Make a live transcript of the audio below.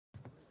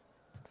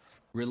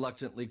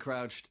reluctantly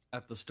crouched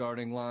at the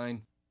starting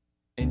line.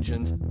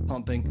 Engines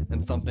pumping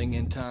and thumping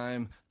in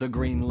time. The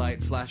green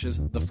light flashes,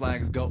 the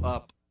flags go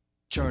up.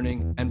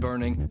 Churning and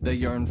burning, they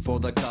yearn for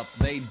the cup.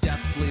 They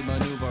deftly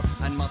maneuver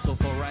and muscle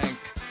for rank.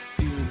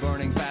 Fuel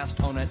burning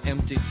fast on an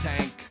empty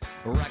tank.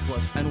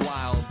 Reckless and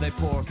wild, they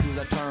pour through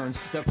the turns.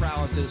 Their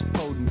prowess is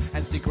potent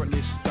and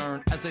secretly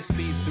stern. As they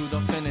speed through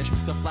the finish,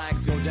 the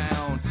flags go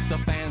down. The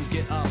fans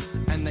get up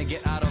and they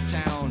get out of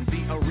town.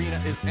 The arena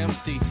is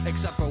empty,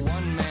 except for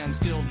one man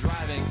still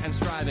driving and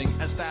striving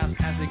as fast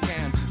as he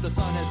can. The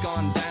sun has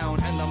gone down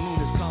and the moon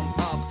has come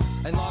up.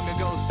 And long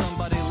ago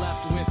somebody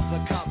left with the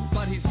cup.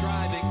 But he's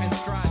driving and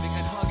striving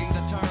and hugging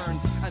the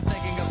turns and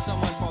thinking of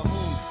someone for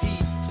whom he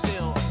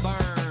still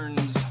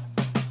burns.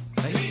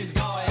 He's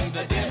going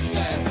the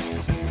distance.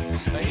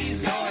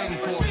 He's going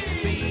for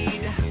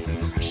speed.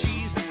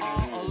 She's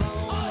all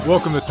alone.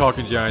 Welcome to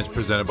Talking Giants,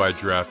 presented by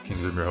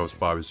DraftKings. I'm your host,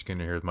 Bobby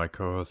Skinner, here with my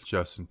co-host,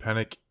 Justin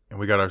Pennick. And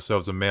we got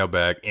ourselves a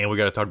mailbag, and we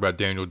got to talk about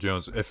Daniel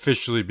Jones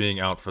officially being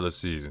out for the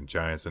season.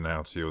 Giants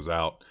announced he was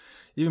out.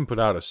 Even put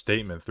out a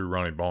statement through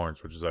Ronnie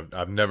Barnes, which is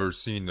I've never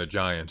seen the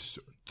Giants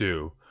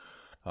do.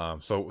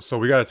 So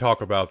we got to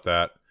talk about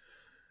that.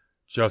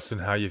 Justin,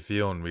 how you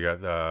feeling? We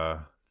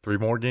got 3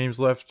 more games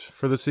left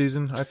for the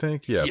season, I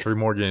think. Yeah, 3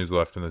 more games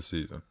left in the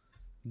season.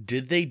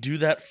 Did they do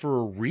that for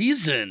a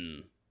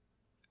reason?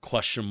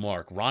 Question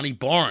mark. Ronnie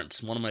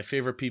Barnes, one of my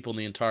favorite people in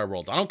the entire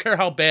world. I don't care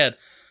how bad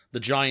the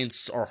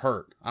Giants are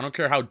hurt. I don't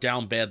care how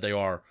down bad they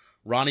are.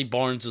 Ronnie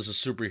Barnes is a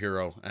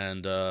superhero,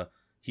 and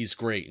he's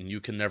great, and you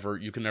can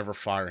never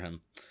fire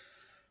him.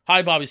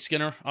 Hi, Bobby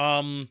Skinner.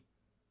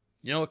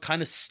 It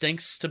kind of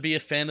stinks to be a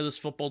fan of this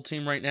football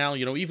team right now.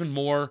 Even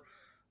more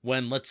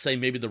when, let's say,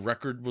 maybe the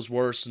record was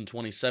worse in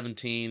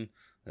 2017.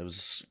 It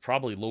was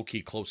probably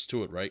low-key close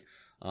to it, right?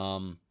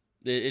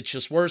 It's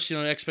just worse,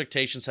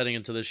 expectations heading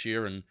into this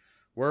year, and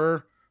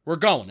we're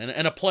going.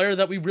 And a player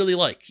that we really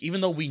like, even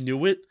though we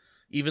knew it,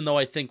 even though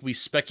I think we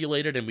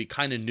speculated and we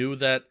kind of knew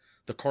that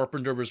the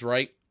Carpenter was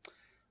right.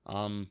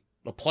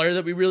 A player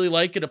that we really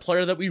like and a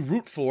player that we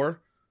root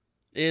for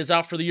is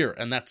out for the year,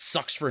 and that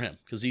sucks for him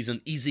because he's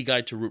an easy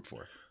guy to root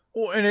for.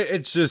 Well, and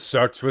it just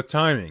sucks with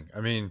timing.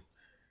 I mean,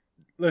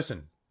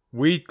 listen,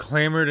 we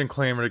clamored and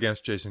clamored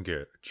against Jason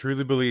Garrett. I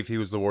truly believe he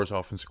was the worst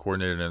offensive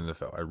coordinator in the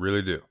NFL. I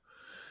really do.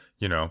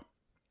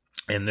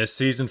 And this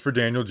season for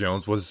Daniel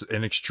Jones was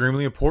an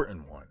extremely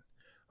important one.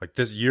 Like,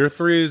 this year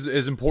 3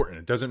 is important.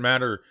 It doesn't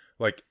matter.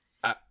 Like,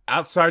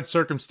 outside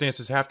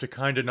circumstances have to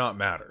kind of not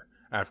matter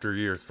after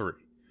year 3.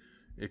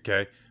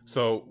 Okay?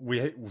 So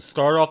we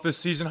start off this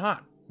season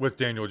hot with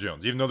Daniel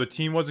Jones. Even though the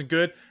team wasn't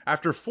good,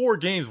 after 4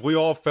 games, we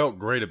all felt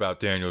great about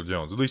Daniel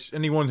Jones. At least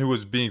anyone who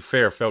was being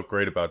fair felt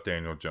great about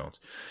Daniel Jones.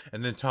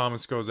 And then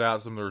Thomas goes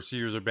out. Some of the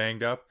receivers are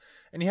banged up.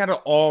 And he had an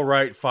all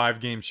right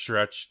 5-game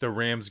stretch. The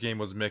Rams game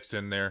was mixed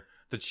in there.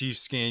 The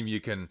Chiefs game,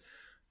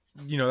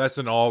 that's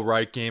an all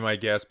right game, I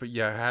guess. But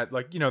yeah, had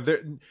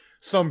there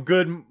some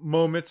good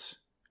moments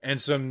and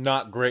some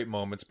not great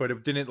moments, but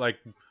it didn't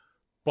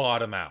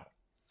bottom out.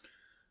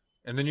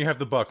 And then you have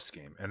the Bucs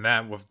game, and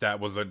that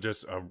was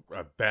just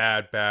a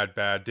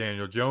bad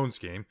Daniel Jones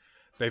game.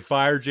 They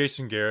fired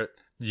Jason Garrett.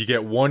 You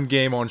get 1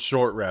 game on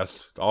short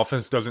rest. The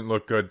offense doesn't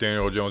look good.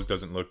 Daniel Jones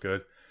doesn't look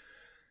good.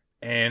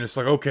 And it's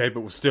like, okay,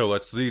 but still,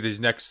 let's see these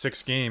next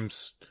 6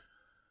 games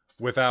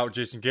without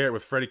Jason Garrett,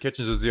 with Freddie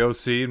Kitchens as the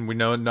OC, and we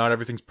know not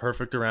everything's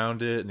perfect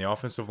around it, and the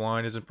offensive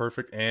line isn't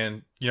perfect.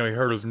 And he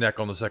hurt his neck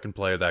on the second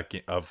play of that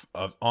game,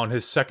 on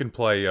his second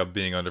play of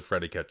being under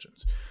Freddie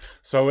Kitchens.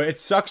 So it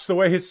sucks the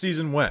way his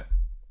season went.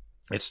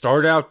 It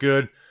started out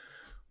good,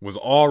 was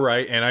all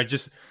right, and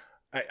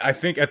I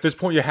think at this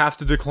point you have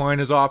to decline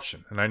his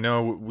option. And I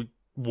know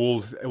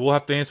we'll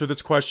have to answer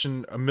this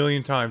question a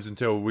million times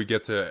until we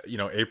get to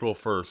April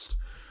 1st.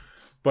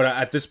 But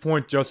at this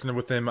point, Justin,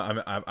 with him,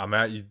 I'm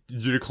at you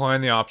decline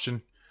the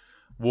option.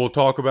 We'll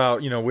talk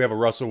about, we have a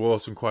Russell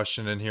Wilson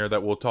question in here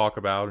that we'll talk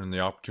about and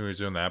the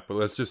opportunities in that. But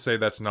let's just say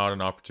that's not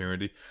an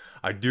opportunity.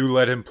 I do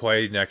let him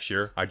play next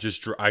year. I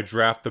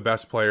draft the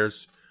best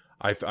players,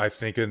 I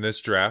think, in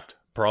this draft.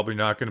 Probably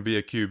not going to be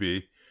a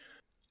QB.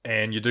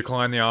 And you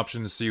decline the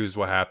option to see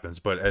what happens.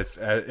 But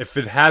if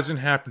it hasn't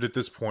happened at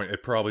this point,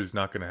 it probably is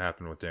not going to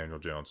happen with Daniel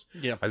Jones.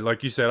 Yeah.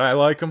 Like you said, I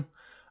like him.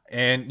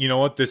 And you know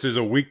what? This is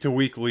a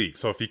week-to-week league.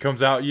 So if he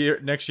comes out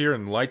next year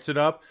and lights it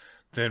up,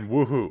 then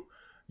woohoo.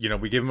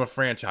 We give him a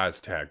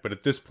franchise tag. But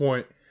at this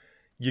point,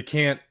 you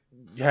can't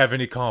have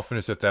any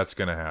confidence that that's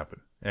going to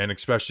happen. And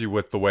especially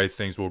with the way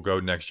things will go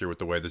next year, with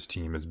the way this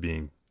team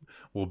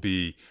will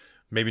be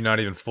maybe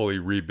not even fully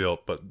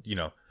rebuilt, but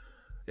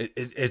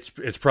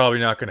it's probably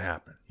not going to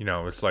happen.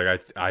 It's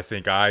like I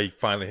think I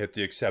finally hit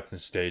the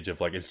acceptance stage of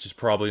it's just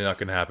probably not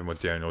going to happen with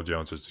Daniel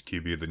Jones as the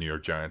QB of the New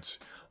York Giants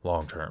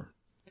long term.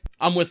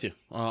 I'm with you.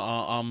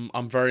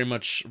 I'm very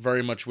much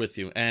with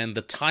you. And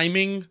the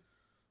timing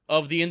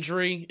of the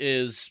injury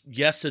is,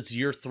 yes, it's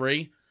year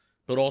 3,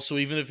 but also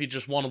even if you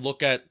just want to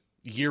look at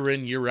year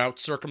in, year out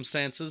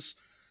circumstances,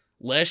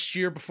 last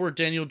year before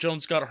Daniel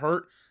Jones got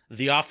hurt,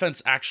 the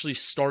offense actually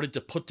started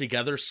to put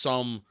together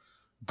some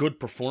good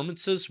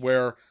performances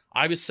where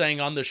I was saying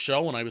on this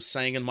show and I was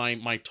saying in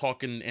my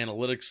Talking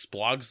Analytics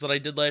blogs that I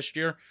did last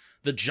year,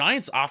 the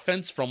Giants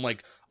offense from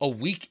like a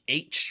week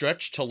 8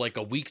 stretch to like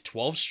a week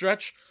 12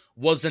 stretch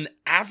was an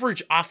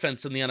average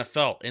offense in the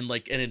NFL in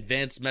like in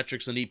advanced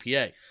metrics and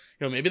EPA.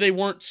 Maybe they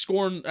weren't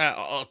scoring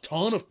a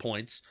ton of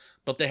points,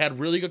 but they had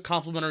really good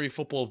complementary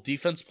football,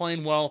 defense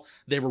playing well.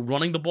 They were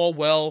running the ball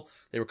well.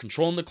 They were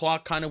controlling the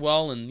clock kind of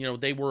well.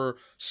 And, they were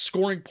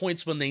scoring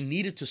points when they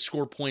needed to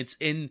score points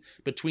in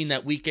between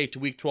that week 8 to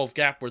week 12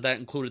 gap, where that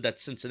included that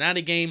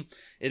Cincinnati game.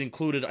 It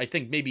included, I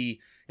think, maybe,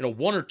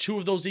 one or two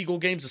of those Eagle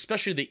games,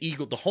 especially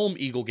the home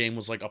Eagle game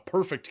was like a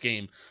perfect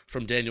game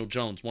from Daniel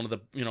Jones.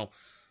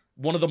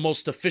 One of the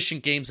most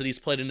efficient games that he's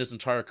played in his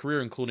entire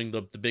career, including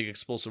the big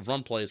explosive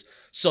run plays.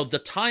 So the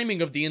timing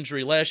of the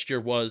injury last year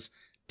was,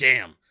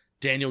 damn,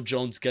 Daniel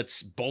Jones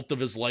gets both of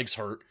his legs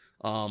hurt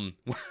when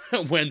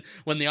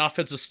the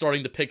offense is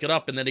starting to pick it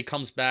up, and then he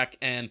comes back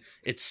and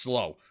it's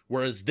slow.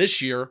 Whereas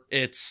this year,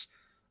 it's,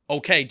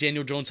 okay,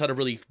 Daniel Jones had a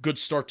really good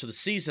start to the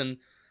season,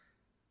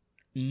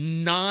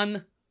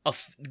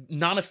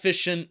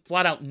 non-efficient,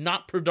 flat-out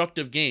not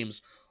productive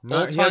games. He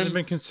hasn't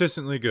been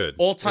consistently good.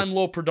 All-time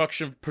low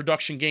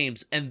production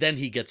games, and then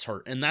he gets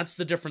hurt. And that's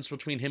the difference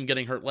between him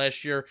getting hurt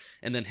last year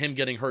and then him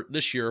getting hurt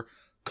this year,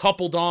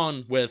 coupled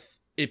on with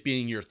it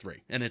being year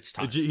 3, and it's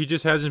time. He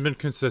just hasn't been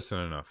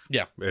consistent enough.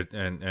 Yeah.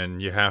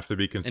 And you have to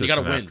be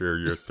consistent after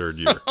your third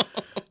year.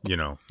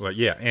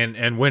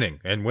 And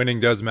winning. And winning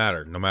does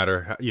matter, no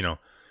matter how,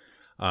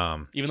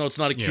 even though it's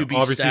not a QB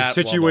obviously stat,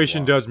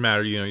 situation blah, blah, blah. does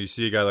matter. You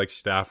see a guy like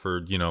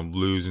Stafford,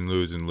 lose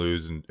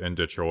in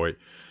Detroit,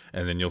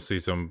 and then you'll see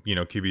some,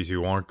 QBs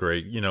who aren't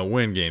great,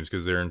 win games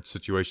because they're in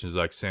situations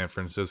like San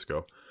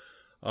Francisco.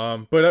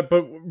 But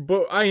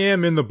I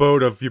am in the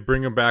boat of you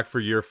bring him back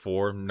for year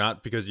 4,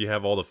 not because you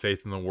have all the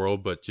faith in the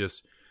world, but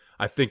just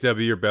I think that'd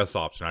be your best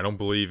option. I don't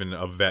believe in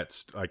a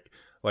vet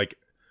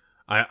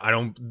I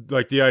don't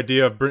like the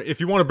idea of if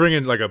you want to bring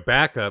in like a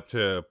backup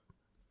to.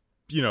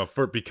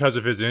 Because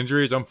of his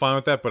injuries, I'm fine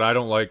with that, but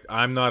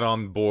I'm not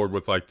on board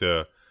with like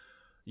the,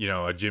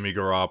 a Jimmy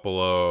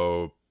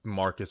Garoppolo,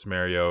 Marcus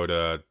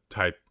Mariota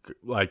type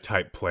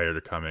player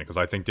to come in, because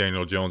I think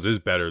Daniel Jones is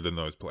better than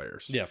those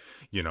players. Yeah.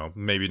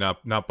 Maybe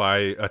not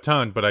by a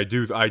ton, but I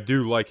do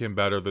like him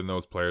better than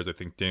those players. I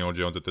think Daniel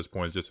Jones at this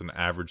point is just an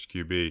average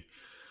QB.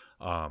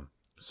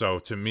 So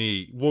to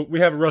me, we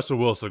have a Russell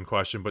Wilson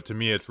question, but to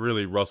me it's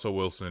really Russell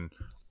Wilson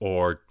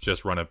or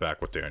just run it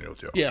back with Daniel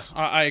Jones. Yeah,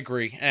 I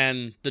agree.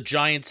 And the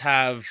Giants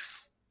have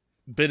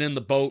been in the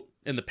boat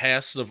in the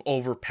past of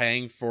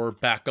overpaying for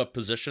backup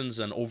positions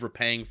and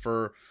overpaying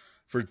for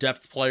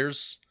depth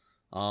players,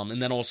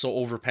 and then also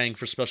overpaying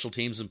for special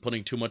teams and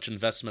putting too much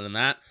investment in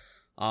that.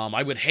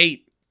 I would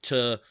hate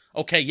to,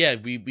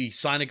 we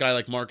sign a guy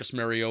like Marcus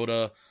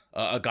Mariota,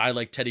 a guy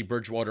like Teddy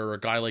Bridgewater, a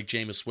guy like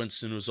Jameis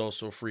Winston, who's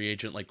also a free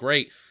agent. Like,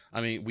 great. I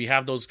mean, we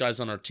have those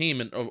guys on our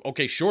team, and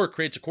okay, sure, it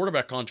creates a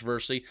quarterback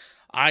controversy.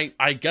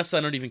 I guess I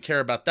don't even care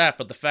about that,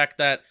 but the fact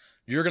that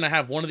you're going to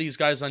have one of these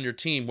guys on your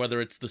team, whether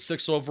it's the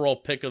 6th overall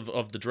pick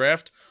of the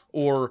draft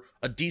or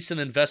a decent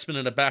investment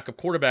in a backup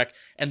quarterback,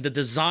 and the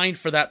design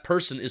for that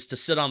person is to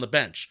sit on the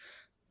bench.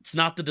 It's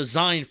not the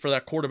design for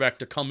that quarterback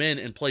to come in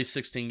and play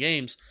 16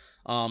 games.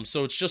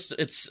 So it's just,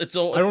 it's. I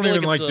don't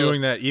even like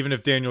doing that, even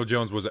if Daniel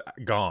Jones was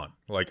gone.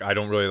 Like, I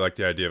don't really like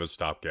the idea of a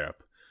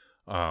stopgap.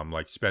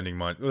 Like spending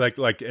money,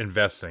 like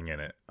investing in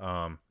it.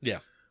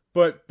 Yeah.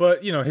 But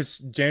his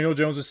Daniel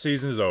Jones'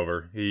 season is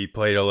over. He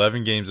played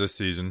 11 games this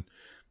season.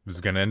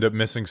 He's going to end up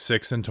missing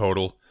 6 in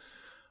total.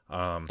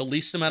 The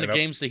least amount of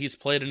games that he's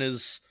played in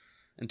his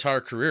entire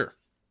career.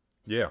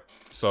 Yeah.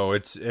 So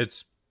it's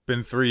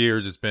been 3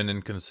 years. It's been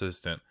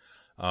inconsistent.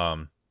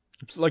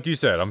 Like you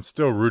said, I'm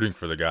still rooting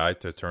for the guy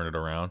to turn it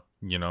around.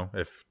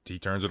 If he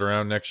turns it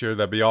around next year,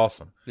 that'd be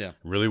awesome. Yeah.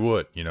 Really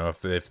would.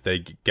 If they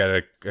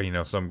get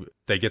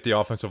they get the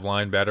offensive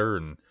line better,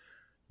 and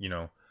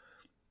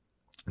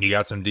you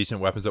got some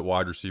decent weapons at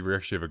wide receiver. You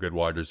actually have a good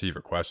wide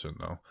receiver question,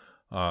 though.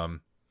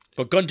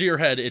 But gun to your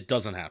head, it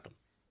doesn't happen.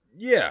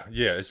 Yeah.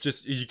 It's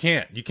just you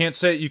can't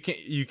say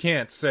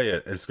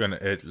it. It's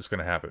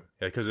gonna happen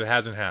because it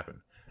hasn't happened,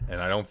 and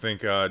I don't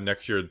think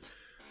next year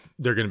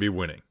they're gonna be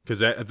winning,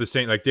 because at the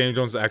same, like, Daniel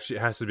Jones actually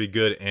has to be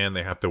good, and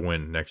they have to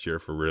win next year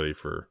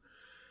for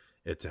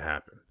it to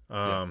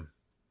happen.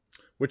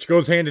 Which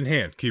goes hand in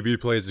hand.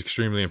 QB play is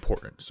extremely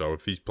important. So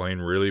if he's playing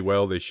really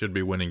well, they should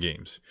be winning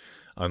games.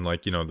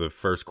 Unlike, the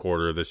first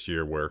quarter of this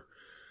year where,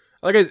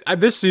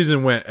 this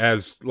season went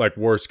as,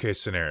 worst case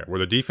scenario, where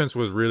the defense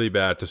was really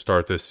bad to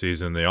start this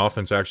season. The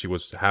offense actually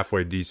was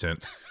halfway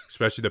decent,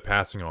 especially the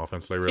passing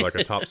offense. They were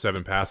a top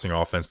 7 passing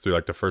offense through,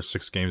 the first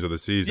 6 games of the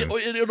season.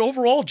 Yeah, and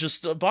overall,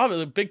 just, Bob,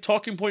 the big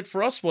talking point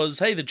for us was,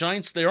 hey, the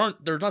Giants, they're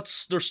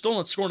still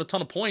not scoring a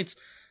ton of points.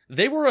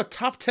 They were a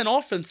top 10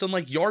 offense in,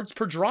 yards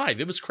per drive.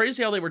 It was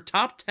crazy how they were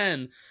top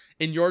 10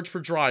 in yards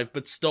per drive,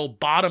 but still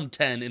bottom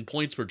 10 in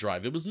points per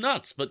drive. It was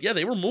nuts. But yeah,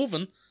 they were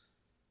moving.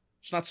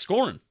 Just not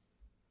scoring.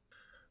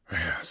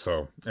 Yeah,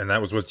 and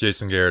that was with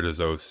Jason Garrett as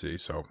OC.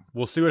 So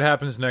we'll see what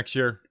happens next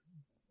year.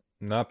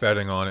 Not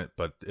betting on it,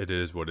 but it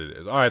is what it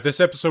is. All right, this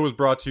episode was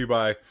brought to you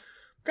by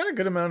got a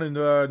good amount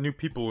of new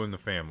people in the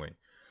family.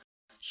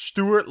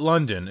 Stuart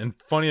London, and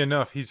funny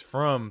enough, he's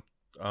from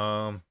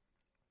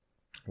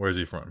where's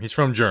he from? He's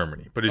from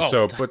Germany, but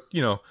but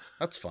you know,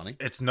 that's funny.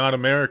 It's not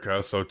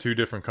America, so two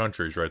different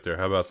countries right there.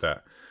 How about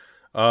that?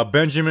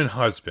 Benjamin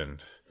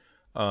Husband.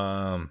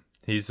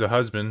 He's the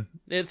husband.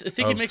 I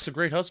think he makes a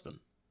great husband.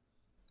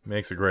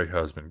 Makes a great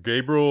husband.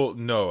 Gabriel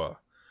Noah.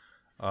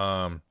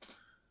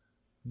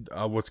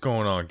 What's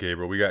going on,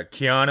 Gabriel? We got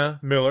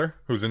Kiana Miller,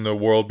 who's in the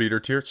World Beater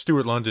tier.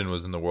 Stuart London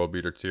was in the World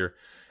Beater tier.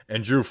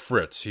 And Drew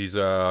Fritz. He's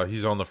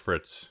on the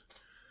Fritz.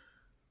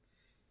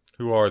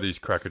 Who are these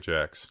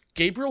crackerjacks?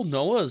 Gabriel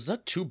Noah, is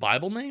that 2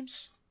 Bible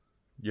names?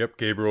 Yep,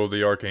 Gabriel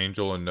the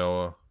Archangel and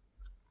Noah.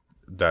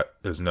 That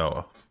is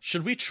Noah.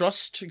 Should we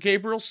trust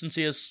Gabriel since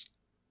he has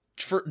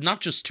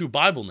not just 2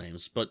 Bible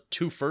names, but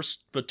two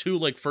first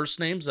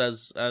names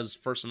as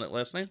first and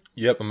last name?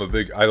 Yep,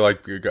 I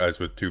like guys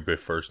with 2 big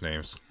first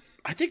names.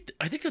 I think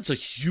that's a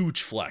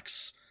huge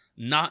flex.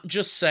 Not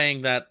just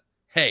saying that,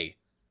 hey,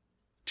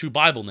 2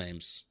 Bible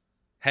names.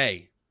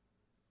 Hey,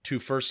 2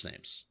 first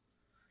names.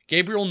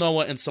 Gabriel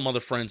Noah and some other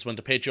friends went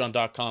to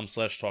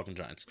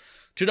patreon.com/talkinggiants.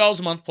 $2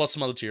 a month plus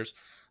some other tiers.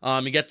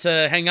 You get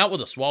to hang out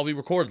with us while we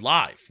record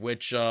live,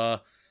 which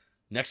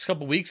next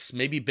couple weeks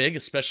may be big,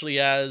 especially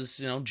as,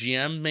 you know,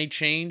 GM may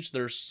change.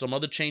 There's some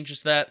other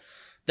changes that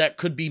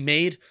could be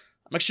made.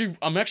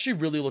 I'm actually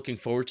really looking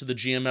forward to the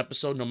GM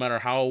episode, no matter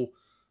how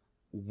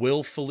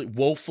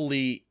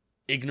woefully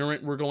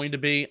ignorant we're going to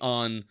be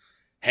on,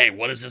 hey,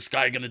 what is this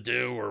guy going to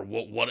do, or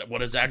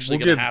what is actually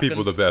going to happen. We'll give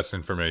people the best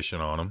information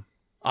on him.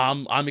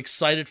 I'm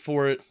excited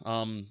for it.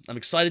 I'm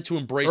excited to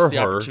embrace the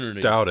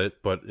opportunity. Doubt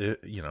it, but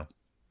you know.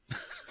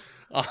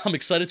 I'm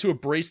excited to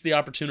embrace the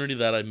opportunity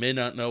that I may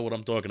not know what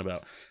I'm talking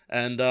about.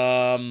 And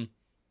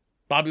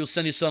Bobby will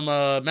send you some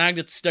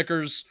magnets,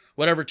 stickers,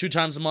 whatever. 2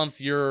 times a month,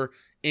 you're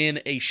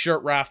in a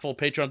shirt raffle.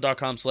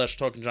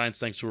 Patreon.com/talkinggiants.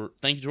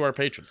 Thank you to our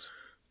patrons.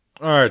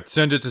 All right,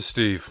 send it to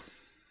Steve.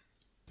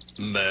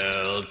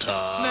 Mail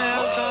time.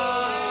 Mail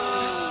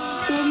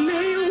time. The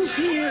mail's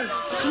here.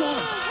 Come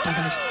on. Bye,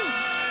 guys.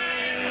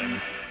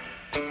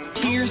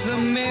 Here's the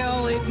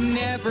mail, it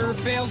never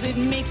fails. It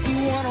makes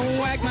me want to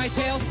wag my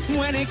tail.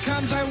 When it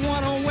comes, I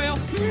want to wail.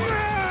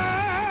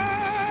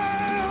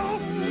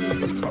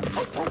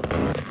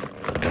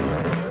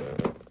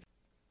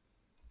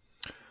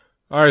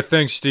 All right,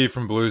 thanks, Steve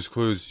from Blues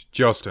Clues.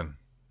 Justin,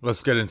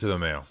 let's get into the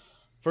mail.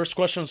 First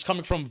question is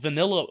coming from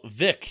Vanilla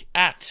Vic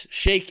at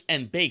Shake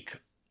and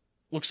Bake.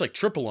 Looks like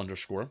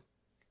 _.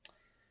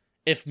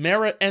 If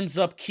Mara ends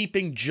up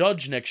keeping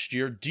Judge next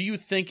year, do you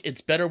think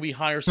it's better we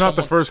hire someone?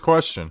 Not the first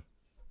question.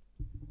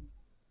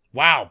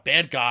 Wow,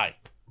 bad guy.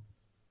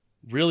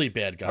 Really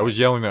bad guy. I was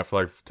yelling that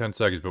for like 10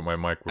 seconds, but my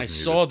mic was muted.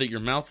 Saw that your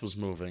mouth was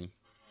moving.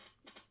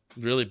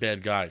 Really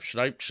bad guy.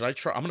 Should I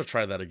try? I'm going to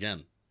try that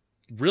again.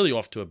 Really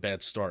off to a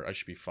bad start. I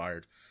should be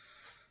fired.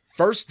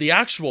 First, the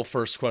actual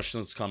first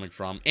question that's coming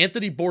from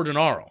Anthony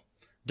Bordenaro.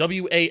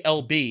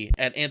 WALB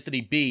at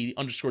Anthony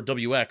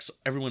B_WX.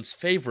 Everyone's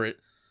favorite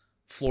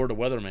Florida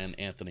weatherman,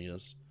 Anthony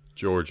is.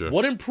 Georgia.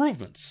 What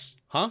improvements?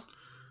 Huh?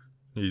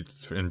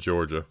 He's in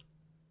Georgia.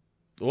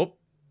 Oh,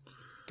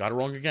 got it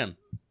wrong again.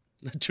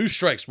 2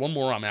 strikes. 1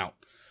 more, I'm out.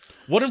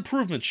 What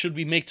improvements should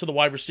we make to the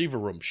wide receiver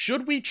room?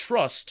 Should we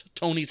trust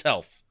Tony's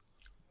health?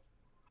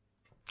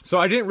 So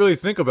I didn't really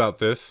think about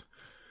this,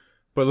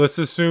 but let's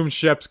assume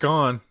Shep's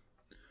gone.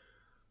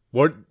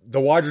 What the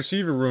wide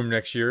receiver room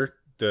next year?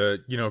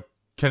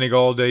 Kenny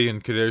Galladay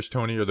and Kadarius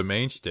Toney are the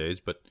mainstays,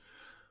 but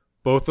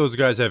both those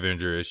guys have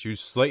injury issues.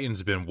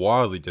 Slayton's been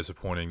wildly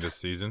disappointing this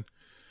season.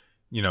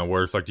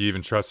 Where it's like, do you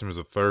even trust him as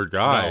a third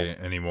guy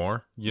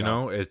anymore?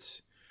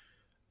 It's,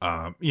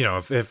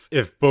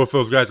 if both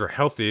those guys are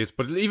healthy,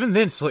 but even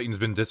then, Slayton's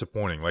been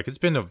disappointing. Like he's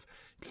been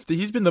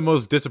the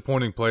most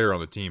disappointing player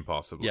on the team,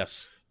 possibly.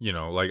 Yes.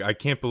 I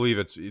can't believe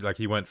it's like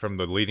he went from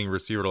the leading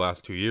receiver the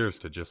last 2 years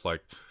to just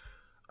like,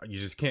 you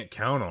just can't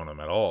count on him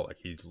at all. Like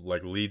he's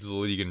like leads the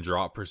league in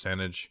drop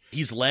percentage.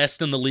 He's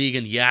last in the league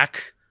in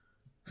yak.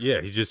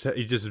 Yeah, he just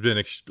has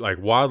been like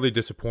wildly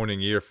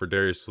disappointing year for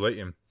Darius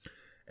Slayton.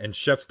 And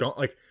Shep's gone.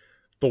 Like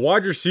the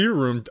wide receiver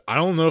room, I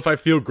don't know if I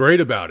feel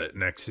great about it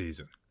next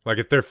season. Like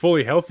if they're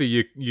fully healthy,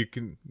 you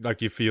can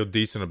you feel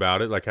decent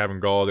about it, like having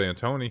Galladay and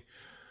Toney.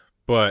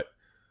 But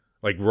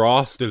like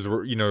Ross, does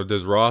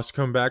Ross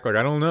come back? Like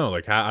I don't know.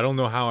 Like I don't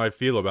know how I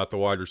feel about the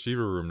wide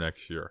receiver room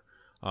next year.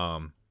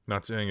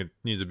 Not saying it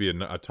needs to be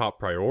a top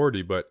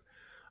priority, but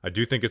I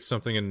do think it's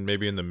something in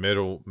the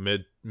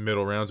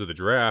middle rounds of the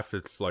draft.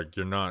 It's like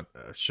you're not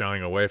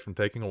shying away from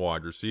taking a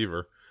wide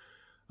receiver.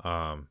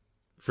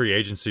 Free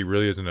agency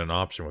really isn't an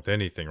option with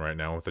anything right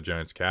now with the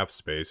Giants cap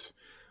space,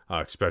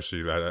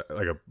 especially that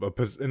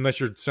unless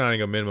you're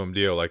signing a minimum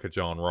deal like a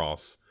John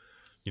Ross,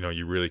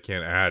 you really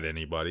can't add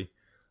anybody.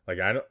 Like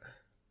I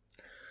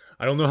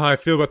don't know how I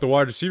feel about the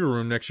wide receiver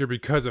room next year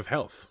because of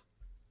health.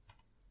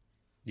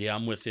 Yeah,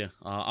 I'm with you.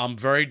 I'm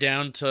very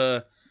down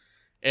to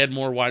add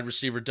more wide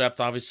receiver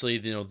depth. Obviously, I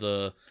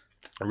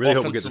really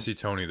hope we get to see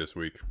Toney this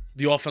week.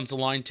 the offensive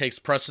line takes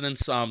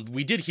precedence.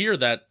 We did hear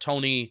that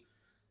Tony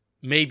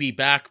may be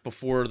back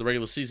before the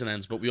regular season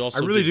ends, but we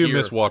also I really do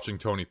miss watching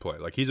Tony play.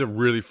 Like, he's a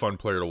really fun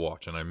player to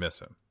watch, and I miss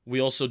him. We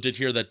also did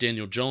hear that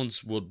Daniel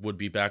Jones would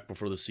be back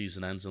before the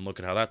season ends, and look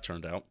at how that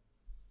turned out.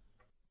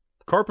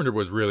 Carpenter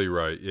was really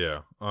right,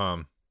 yeah.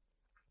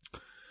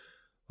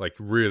 Like,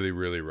 really,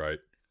 really right.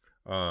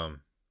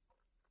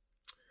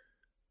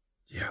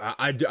 Yeah,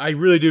 I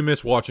really do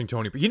miss watching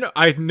Tony. But,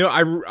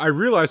 I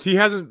realize he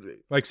hasn't,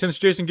 like, since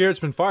Jason Garrett's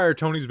been fired,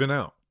 Tony's been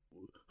out.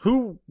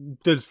 Who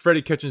does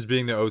Freddie Kitchens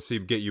being the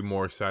OC get you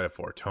more excited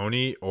for,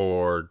 Tony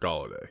or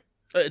Galladay?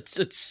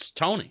 It's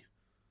Tony,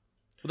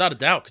 without a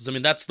doubt. Because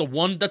that's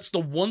the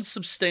one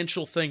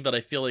substantial thing that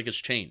I feel like has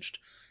changed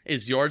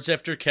is yards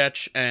after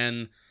catch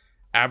and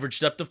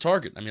average depth of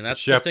target.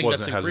 That's the thing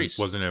that's increased.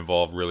 Wasn't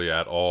involved really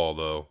at all,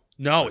 though.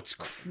 No, it's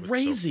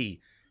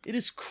crazy. It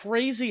is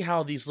crazy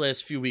how these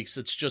last few weeks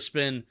it's just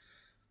been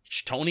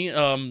Tony,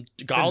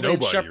 Galladay,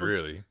 and Shepard.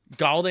 Really.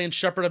 Galladay and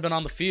Shepard have been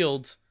on the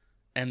field,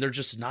 and they're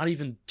just not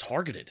even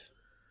targeted.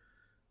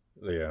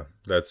 Yeah,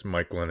 that's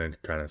Mike Glennon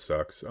kind of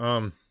sucks.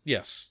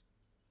 Yes.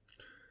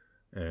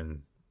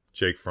 And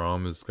Jake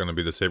Fromm is going to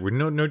be the same. We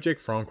no Jake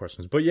Fromm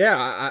questions, but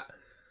yeah,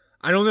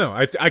 I don't know.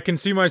 I can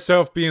see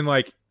myself being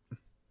like,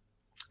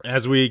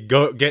 as we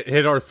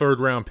hit our 3rd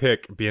round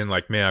pick, being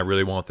like, man, I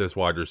really want this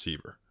wide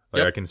receiver. Like,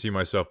 yep. I can see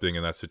myself being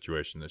in that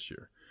situation this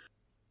year.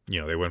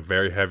 They went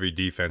very heavy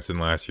defense in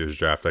last year's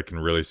draft. I can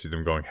really see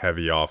them going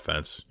heavy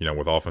offense,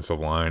 with offensive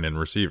line and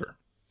receiver.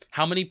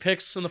 How many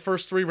picks in the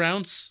first 3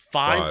 rounds?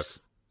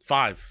 5.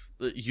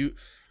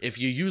 If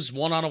you use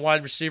one on a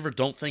wide receiver,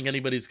 don't think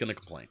anybody's going to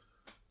complain.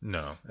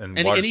 No. And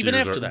even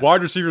after that.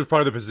 Wide receiver is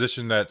probably the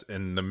position that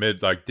in the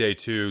mid, like day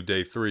 2,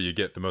 day 3, you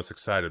get the most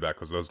excited about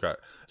because those guys,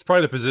 it's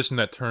probably the position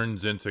that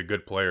turns into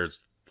good players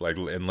like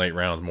in late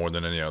rounds more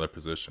than any other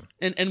position.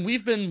 And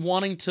we've been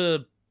wanting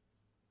to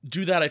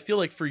do that, I feel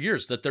like, for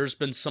years, that there's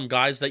been some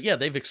guys that, yeah,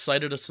 they've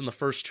excited us in the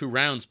first 2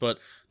 rounds, but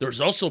there's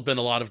also been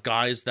a lot of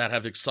guys that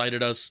have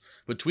excited us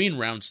between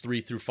rounds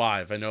 3 through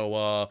 5. I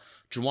know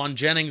Juwan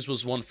Jennings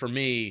was one for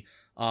me.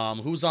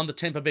 Who's on the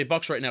Tampa Bay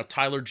Bucks right now?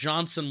 Tyler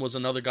Johnson was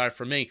another guy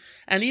for me.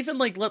 And even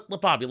like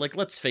Bobby, like,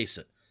 let's face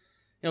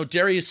it.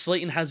 Darius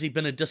Slayton, has he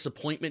been a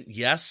disappointment?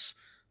 Yes.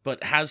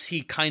 But has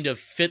he kind of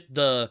fit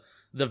the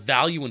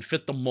value and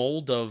fit the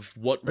mold of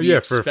what we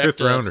expect? For a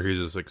 5th rounder, he's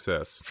a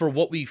success. For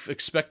what we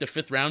expect a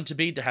 5th round to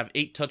be, to have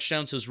 8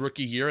 touchdowns his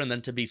rookie year and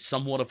then to be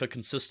somewhat of a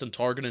consistent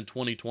target in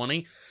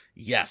 2020?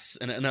 Yes.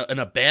 And in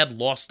a bad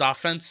lost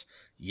offense?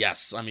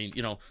 Yes.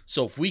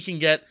 So if we can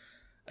get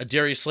a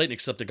Darius Slayton,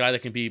 except a guy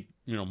that can be,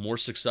 more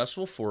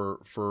successful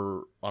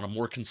for on a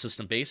more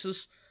consistent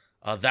basis,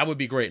 that would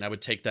be great, and I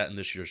would take that in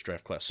this year's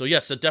draft class. So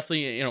yes, it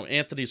definitely,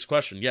 Anthony's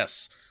question,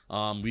 yes,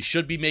 we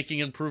should be making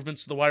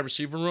improvements to the wide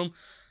receiver room,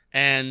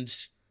 and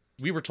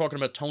we were talking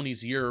about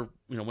Tony's year,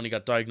 when he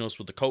got diagnosed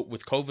with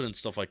with COVID and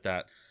stuff like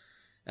that,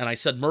 and I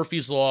said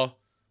Murphy's Law,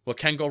 what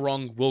can go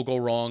wrong will go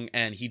wrong,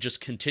 and he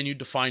just continued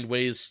to find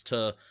ways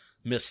to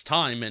miss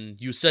time,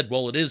 and you said,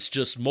 well, it is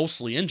just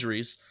mostly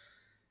injuries.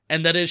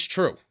 And that is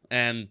true,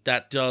 and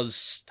that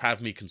does have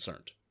me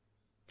concerned.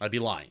 I'd be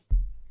lying.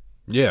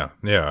 Yeah,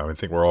 I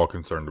think we're all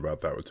concerned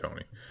about that with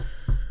Tony.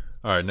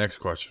 All right, next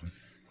question.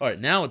 All right,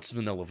 now it's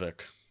Vanilla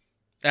Vic.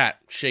 At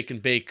Shake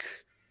and Bake,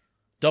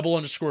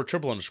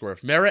 __.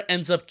 If Merritt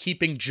ends up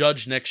keeping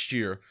Judge next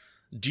year,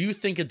 do you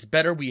think it's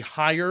better we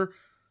hire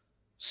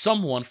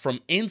someone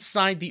from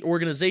inside the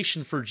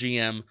organization for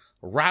GM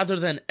rather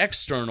than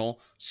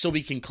external so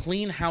we can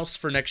clean house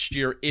for next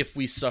year if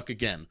we suck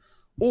again?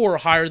 Or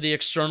hire the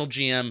external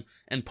GM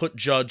and put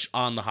Judge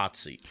on the hot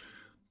seat?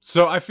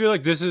 So I feel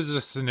like this is a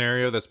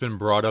scenario that's been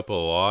brought up a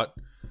lot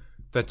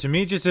that to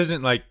me just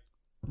isn't like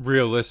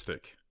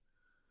realistic.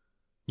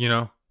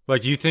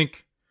 Like, you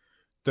think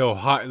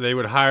they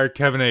would hire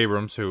Kevin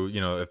Abrams, who,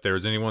 if there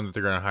was anyone that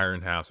they're going to hire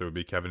in-house, it would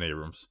be Kevin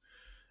Abrams,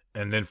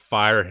 and then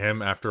fire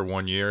him after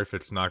 1 year if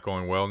it's not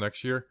going well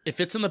next year? If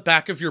it's in the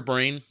back of your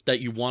brain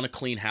that you want to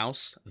clean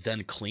house,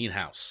 then clean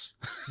house.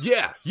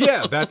 Yeah,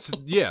 that's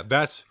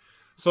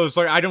so it's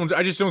like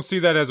I just don't see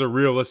that as a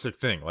realistic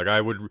thing. Like,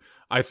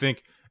 I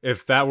think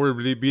if that were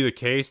to be the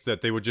case,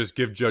 that they would just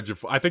give Judge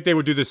I think they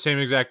would do the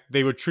same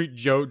they would treat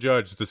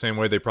Judge the same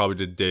way they probably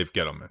did Dave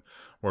Gettleman,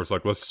 where it's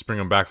like, let's just bring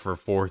him back for a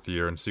 4th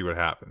year and see what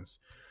happens.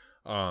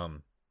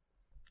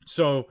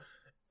 So,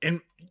 and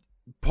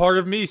part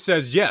of me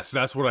says, yes,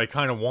 that's what I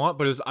kind of want,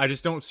 but I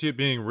just don't see it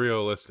being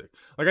realistic.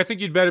 Like, I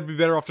think you'd be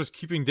better off just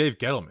keeping Dave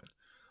Gettleman.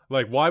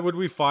 Like, why would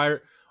we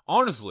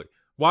honestly,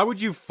 why would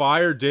you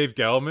fire Dave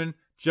Gettleman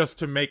just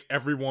to make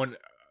everyone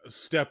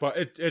step up?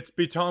 It's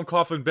be Tom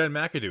Coughlin, Ben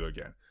McAdoo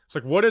again. It's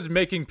like, what is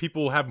making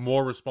people have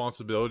more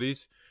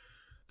responsibilities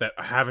that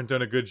haven't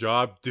done a good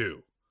job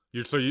do?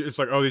 It's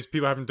like, oh, these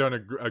people haven't done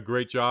a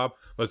great job.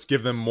 Let's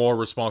give them more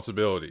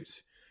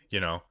responsibilities.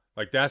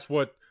 Like, that's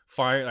what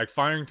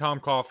firing Tom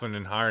Coughlin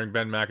and hiring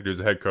Ben McAdoo as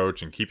a head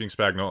coach and keeping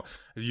Spagnuolo.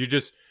 You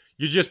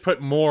just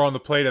put more on the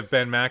plate of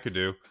Ben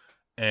McAdoo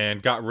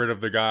and got rid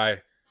of the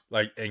guy,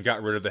 and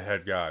got rid of the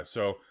head guy.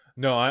 So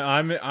No,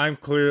 I'm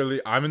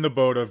clearly in the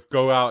boat of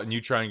go out and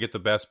you try and get the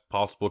best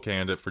possible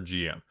candidate for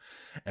GM,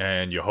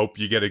 and you hope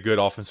you get a good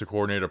offensive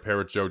coordinator pair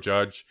with Joe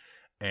Judge,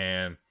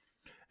 and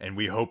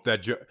we hope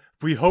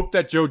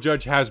that Joe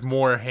Judge has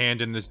more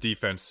hand in this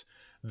defense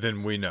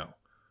than we know,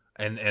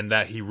 and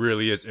that he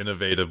really is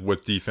innovative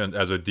with defense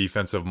as a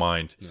defensive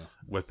mind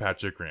with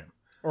Patrick Graham,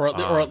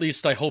 or at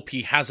least I hope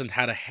he hasn't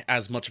had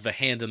as much of a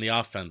hand in the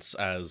offense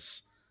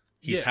as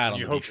he's had on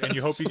the defense. And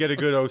you hope you get a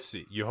good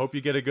OC. You hope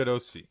you get a good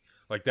OC.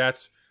 Like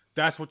that's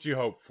what you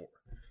hope for,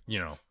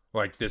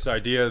 like this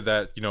idea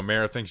that,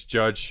 Mara thinks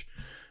Judge,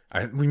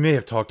 we may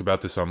have talked about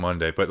this on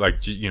Monday, but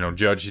like,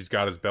 Judge, he's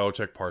got his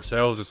Belichick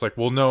Parcells. It's like,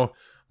 well, no,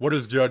 what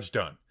has Judge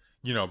done?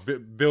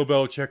 Bill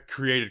Belichick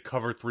created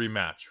cover 3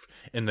 match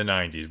in the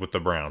 90s with the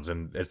Browns,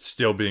 and it's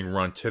still being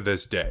run to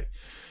this day.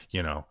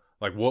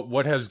 Like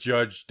what has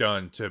Judge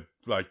done to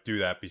like do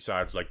that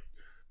besides like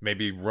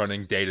maybe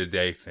running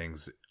day-to-day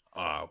things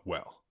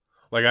well?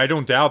 Like, I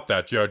don't doubt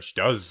that Judge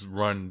does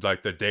run,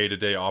 like, the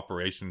day-to-day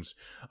operations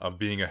of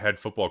being a head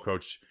football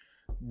coach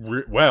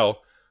well,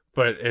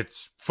 but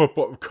it's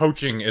football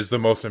coaching is the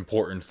most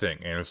important thing.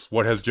 And it's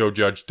what has Joe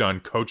Judge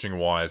done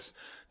coaching-wise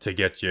to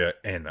get you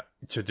in,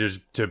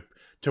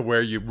 to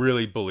where you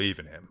really believe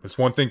in him. It's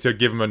one thing to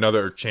give him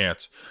another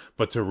chance,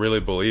 but to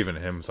really believe in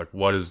him, it's like,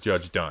 what has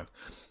Judge done?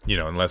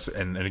 Unless,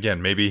 and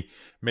again, maybe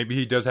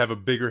he does have a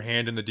bigger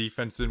hand in the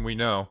defense than we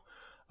know.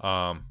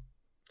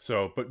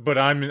 So, but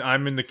I'm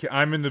in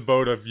the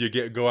boat of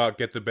go out,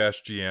 get the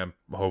best GM,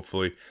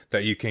 hopefully,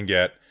 that you can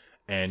get,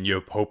 and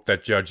you hope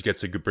that Judge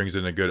brings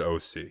in a good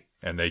OC,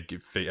 and they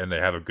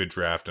have a good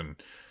draft,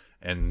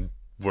 and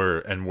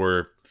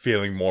we're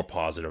feeling more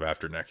positive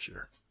after next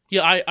year.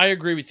 Yeah, I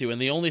agree with you.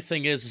 And the only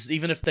thing is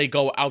even if they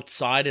go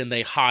outside and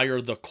they hire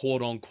the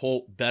quote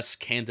unquote best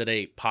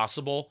candidate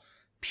possible,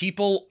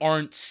 people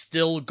aren't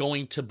still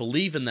going to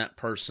believe in that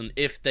person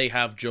if they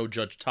have Joe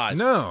Judge ties.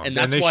 No, and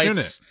that's why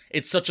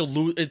it's such a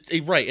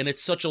right, and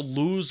it's such a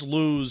lose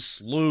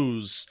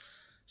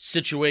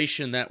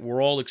situation that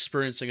we're all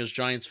experiencing as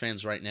Giants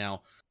fans right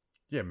now.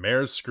 Yeah,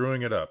 Mayor's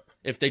screwing it up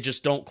if they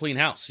just don't clean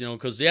house,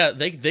 because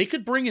they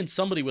could bring in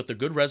somebody with a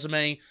good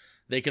resume.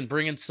 They can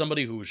bring in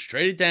somebody who's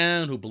traded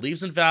down, who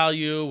believes in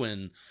value,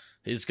 and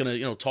is going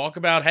to, talk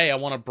about, hey, I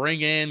want to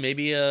bring in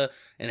maybe an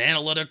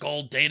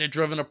analytical,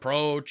 data-driven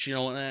approach,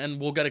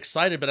 and we'll get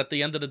excited. But at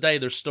the end of the day,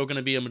 there's still going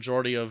to be a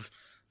majority of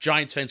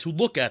Giants fans who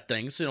look at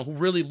things, who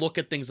really look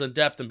at things in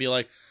depth and be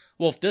like,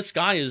 well, if this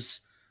guy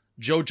is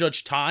Joe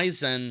Judge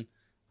ties, and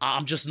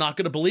I'm just not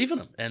going to believe in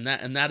him. And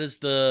that is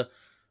the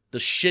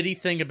shitty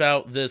thing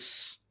about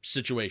this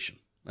situation.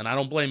 And I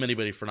don't blame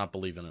anybody for not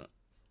believing in it.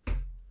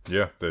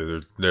 Yeah,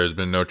 there's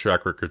been no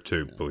track record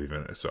to believe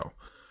in it, so.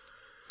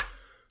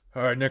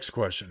 All right, next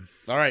question.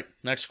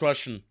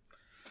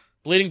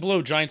 Bleeding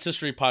Blue, Giants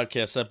History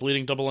Podcast at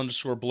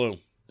bleeding_blue.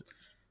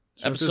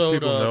 Episode.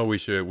 People know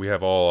we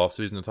have all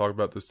offseason to talk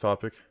about this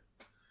topic.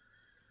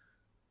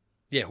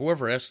 Yeah,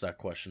 whoever asked that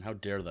question, how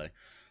dare they?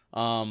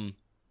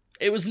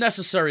 It was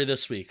necessary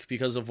this week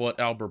because of what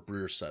Albert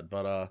Breer said.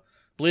 But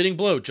Bleeding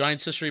Blue,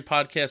 Giants History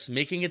Podcast,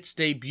 making its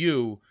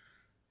debut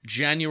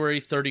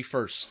January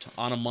 31st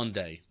on a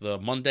Monday, the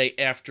Monday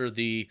after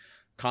the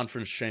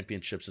conference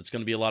championships. It's going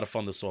to be a lot of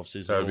fun this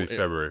offseason. That would be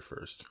February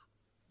 1st.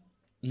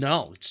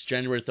 No, it's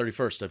January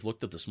 31st. I've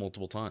looked at this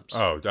multiple times.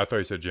 Oh, I thought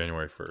you said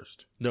January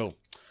 1st. No,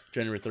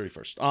 January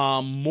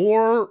 31st.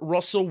 More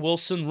Russell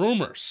Wilson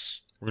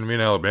rumors. We're going to be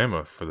in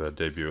Alabama for the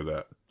debut of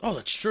that. Oh,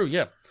 that's true,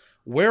 yeah.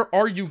 Where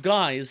are you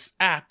guys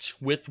at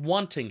with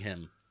wanting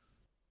him?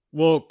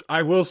 Well,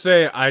 I will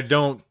say I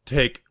don't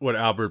take what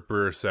Albert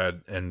Breer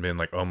said and being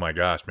like, oh my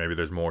gosh, maybe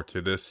there's more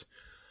to this.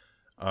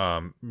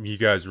 You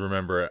guys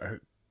remember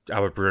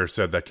Albert Breer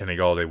said that Kenny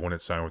Galladay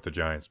wouldn't sign with the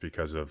Giants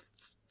because of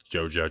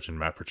Joe Judge and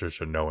Matt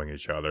Patricia knowing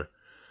each other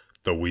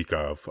the week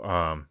of.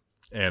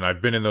 And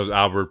I've been in those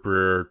Albert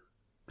Breer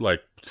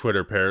like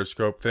Twitter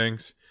Periscope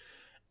things,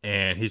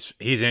 and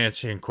he's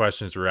answering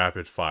questions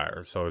rapid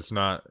fire, so it's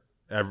not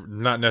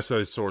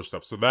necessarily source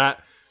stuff. So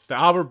that the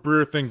Albert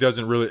Breer thing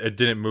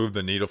didn't move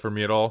the needle for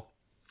me at all.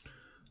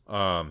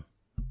 But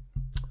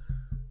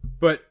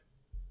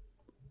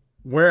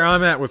where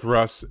I'm at with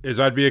Russ is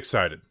I'd be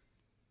excited.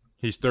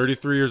 He's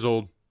 33 years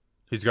old.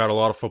 He's got a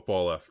lot of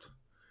football left.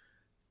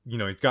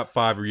 He's got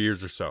 5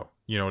 years or so.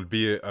 It'd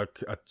be a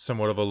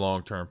somewhat of a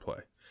long-term play.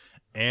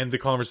 And the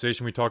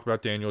conversation we talked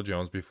about Daniel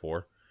Jones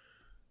before,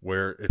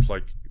 where it's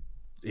like,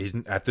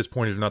 at this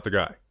point, he's not the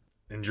guy.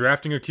 And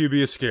drafting a QB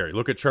is scary.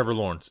 Look at Trevor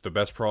Lawrence, the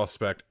best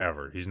prospect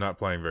ever. He's not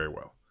playing very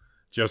well.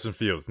 Justin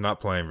Fields,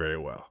 not playing very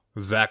well.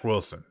 Zach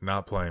Wilson,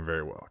 not playing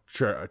very well.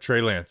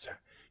 Trey Lance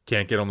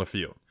can't get on the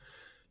field.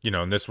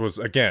 And this was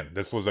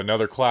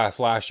another class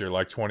last year,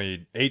 like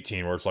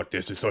 2018, where it's like,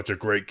 this is such a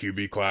great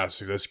QB class.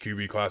 This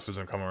QB class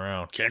doesn't come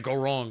around. Can't go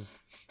wrong.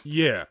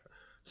 Yeah.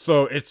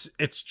 So it's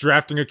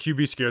drafting a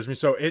QB scares me.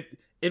 So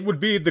it would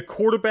be the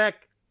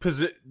quarterback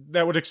position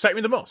that would excite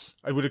me the most.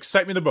 It would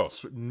excite me the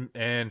most.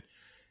 And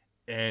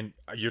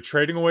you're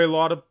trading away a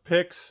lot of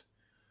picks,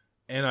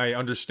 and I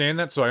understand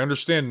that. So I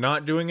understand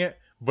not doing it,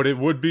 but it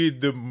would be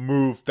the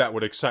move that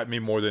would excite me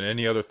more than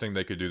any other thing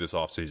they could do this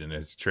offseason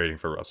is trading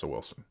for Russell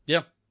Wilson.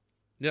 Yeah.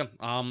 Yeah.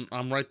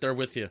 I'm right there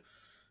with you.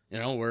 You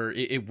know, where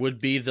it would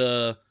be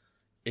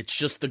it's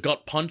just the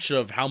gut punch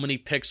of how many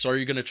picks are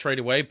you going to trade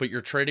away, but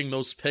you're trading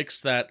those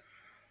picks that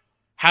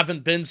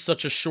haven't been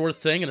such a sure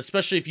thing. And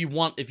especially if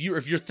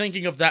you're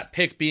thinking of that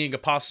pick being a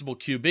possible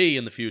QB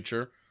in the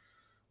future,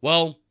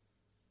 well,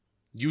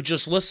 you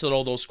just listed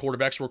all those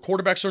quarterbacks where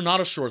quarterbacks are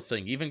not a sure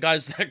thing. Even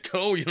guys that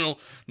go,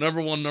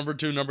 number 1, number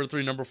 2, number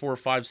 3, number 4,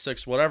 5,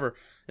 6, whatever,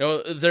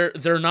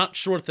 they're not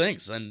sure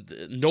things.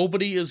 And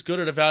nobody is good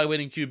at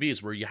evaluating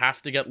QBs where you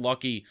have to get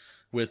lucky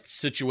with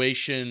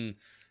situation,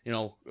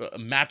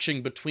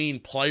 matching between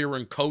player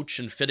and coach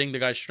and fitting the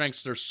guy's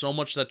strengths. There's so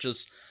much that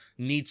just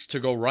needs to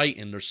go right,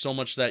 and there's so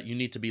much that you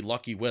need to be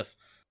lucky with.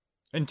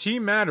 And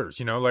team matters,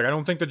 I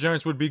don't think the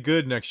Giants would be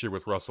good next year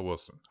with Russell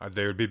Wilson.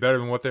 They would be better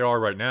than what they are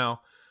right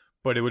now.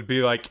 But it would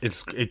be like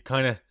it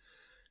kind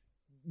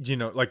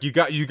of, like you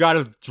got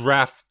to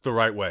draft the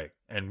right way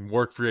and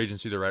work free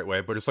agency the right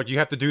way. But it's like you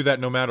have to do that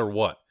no matter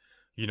what,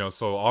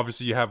 So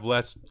obviously you have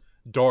less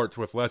darts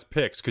with less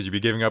picks because you'd be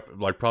giving up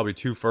like probably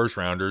 2 first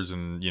rounders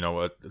and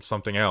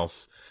something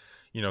else,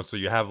 So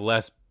you have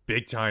less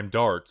big time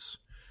darts.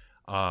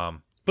 But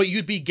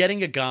you'd be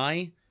getting a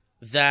guy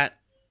that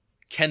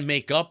can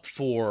make up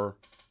for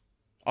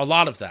a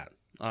lot of that.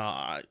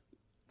 I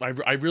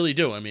really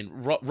do. I mean,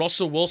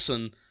 Russell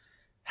Wilson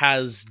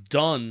has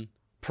done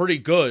pretty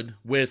good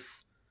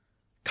with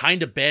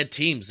kind of bad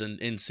teams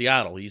in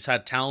Seattle. He's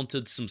had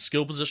some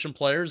skill position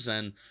players,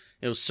 and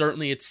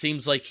certainly it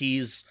seems like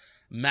he's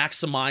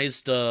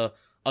maximized a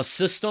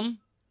system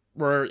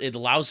where it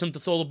allows him to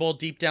throw the ball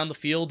deep down the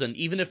field. And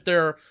even if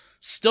they're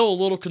still a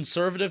little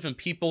conservative and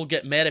people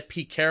get mad at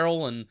Pete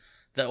Carroll and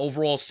the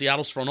overall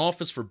Seattle's front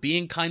office for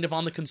being kind of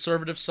on the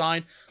conservative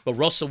side, but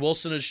Russell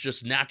Wilson is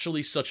just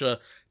naturally such a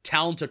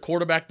talented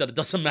quarterback that it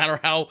doesn't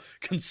matter how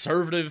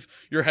conservative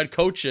your head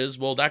coach is.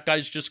 Well, that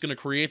guy's just going to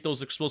create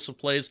those explosive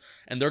plays,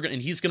 and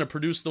he's going to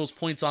produce those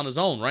points on his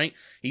own, right?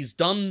 He's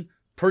done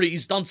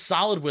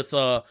solid with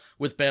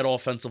bad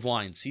offensive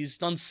lines. He's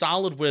done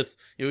solid with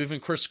even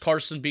Chris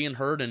Carson being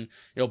hurt and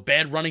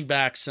bad running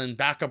backs and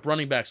backup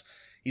running backs.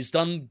 He's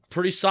done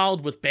pretty solid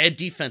with bad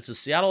defenses.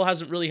 Seattle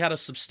hasn't really had a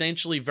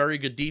substantially very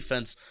good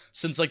defense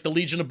since like the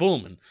Legion of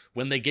Boom. And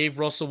when they gave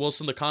Russell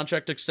Wilson the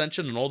contract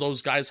extension and all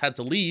those guys had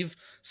to leave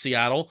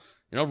Seattle,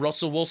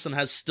 Russell Wilson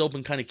has still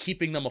been kind of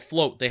keeping them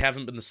afloat. They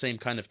haven't been the same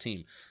kind of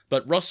team.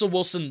 But Russell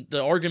Wilson,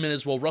 the argument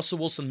is, well, Russell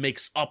Wilson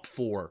makes up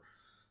for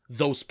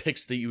those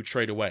picks that you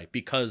trade away.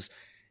 Because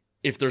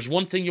if there's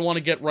one thing you want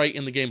to get right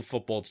in the game of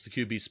football, it's the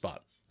QB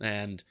spot.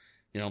 And,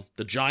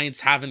 the Giants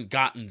haven't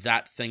gotten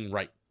that thing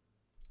right.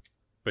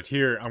 But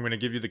here, I'm going to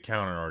give you the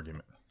counter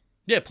argument.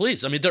 Yeah,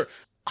 please. I mean,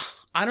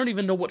 I don't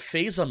even know what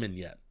phase I'm in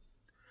yet.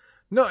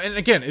 No, and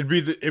again,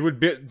 it would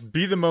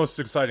be the most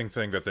exciting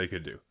thing that they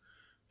could do.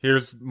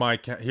 Here's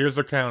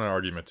the counter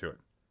argument to it.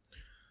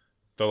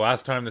 The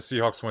last time the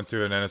Seahawks went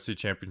to an NFC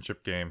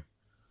Championship game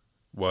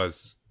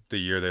was the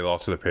year they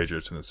lost to the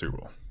Patriots in the Super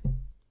Bowl.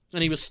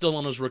 And he was still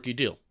on his rookie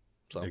deal.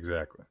 So.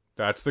 Exactly.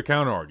 That's the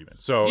counter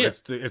argument. So yeah.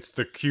 It's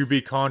the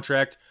QB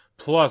contract,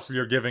 plus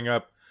you're giving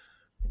up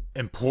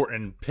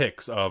important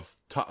picks of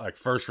like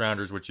first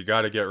rounders, which you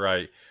got to get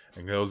right,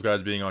 and those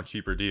guys being on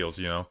cheaper deals,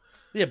 Yeah,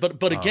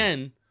 but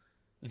again,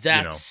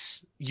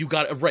 that's you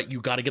got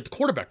to get the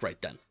quarterback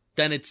right.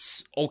 Then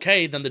it's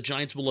okay. Then the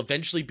Giants will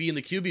eventually be in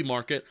the QB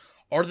market.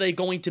 Are they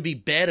going to be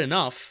bad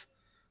enough?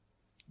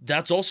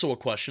 That's also a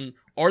question.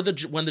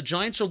 When the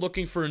Giants are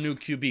looking for a new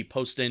QB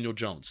post Daniel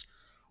Jones,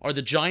 are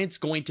the Giants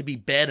going to be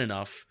bad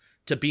enough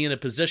to be in a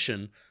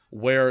position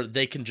where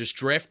they can just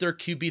draft their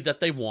QB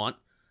that they want?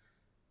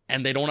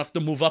 And they don't have to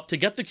move up to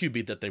get the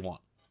QB that they want,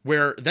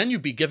 where then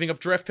you'd be giving up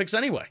draft picks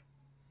anyway.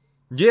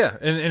 Yeah,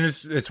 and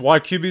it's why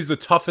QB is the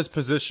toughest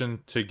position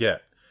to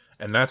get,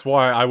 and that's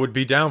why I would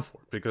be down for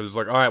it, because it's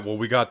like, all right, well,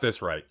 we got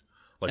this right.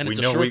 Like and we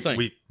it's know a sure thing.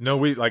 we know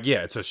we like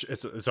it's a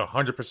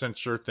 100%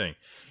 sure thing.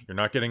 You're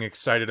not getting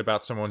excited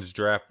about someone's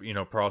draft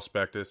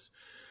prospectus.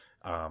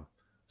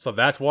 So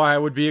that's why I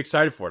would be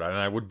excited for it, and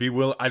I would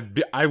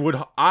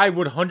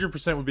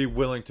 100% would be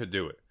willing to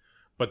do it.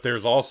 But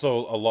there's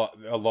also a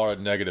lot of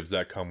negatives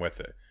that come with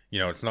it.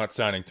 It's not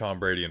signing Tom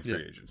Brady in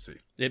free agency.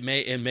 It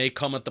may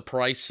come at the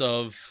price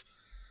of,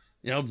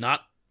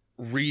 not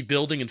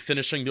rebuilding and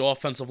finishing the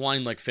offensive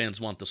line like fans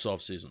want this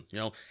offseason.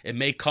 It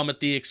may come at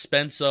the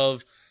expense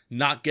of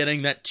not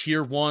getting that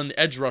tier 1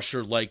 edge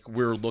rusher like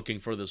we're looking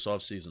for this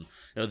offseason.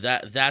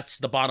 That's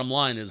the bottom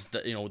line, is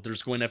that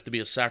there's going to have to be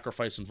a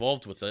sacrifice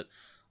involved with it.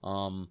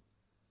 And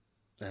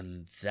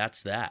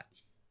that's that.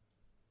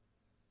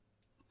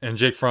 And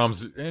Jake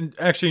Fromm's, and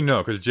actually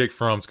no, because Jake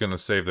Fromm's going to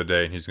save the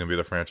day, and he's going to be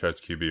the franchise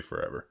QB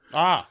forever.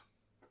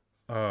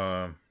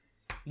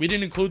 We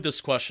didn't include this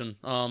question.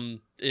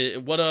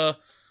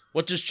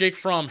 What does Jake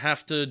Fromm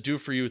have to do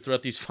for you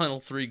throughout these final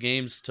 3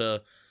 games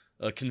to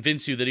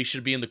convince you that he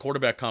should be in the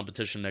quarterback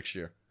competition next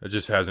year? It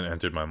just hasn't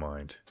entered my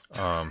mind.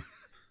 Because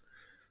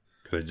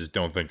I just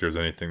don't think there's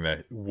anything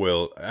that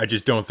will. I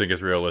just don't think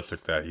it's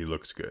realistic that he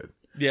looks good.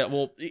 Yeah,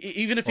 well,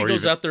 even if he Or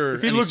goes out there,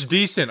 if he and looks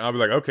decent, I'll be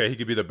like, okay, he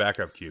could be the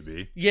backup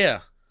QB. Yeah,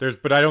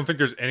 But I don't think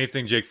there's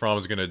anything Jake Fromm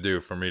is going to do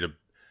for me to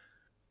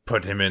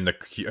put him in a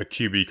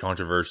QB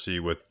controversy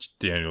with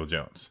Daniel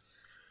Jones.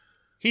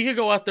 he could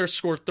go out there,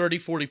 score 30,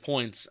 40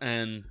 points,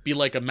 and be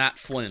like a Matt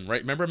Flynn,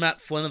 right? Remember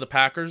Matt Flynn of the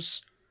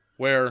Packers,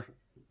 where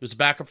he was a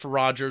backup for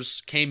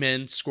Rodgers, came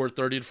in, scored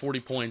 30 to 40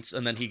 points,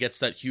 and then he gets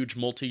that huge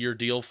multi-year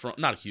deal from,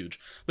 not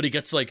huge, but he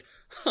gets like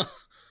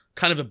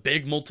kind of a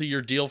big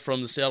multi-year deal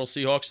from the Seattle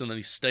Seahawks, and then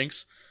he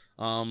stinks.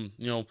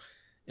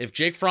 If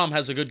Jake Fromm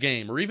has a good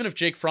game, or even if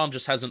Jake Fromm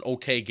just has an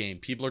okay game,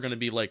 people are going to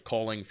be like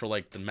calling for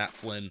like the Matt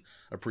Flynn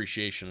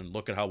appreciation, and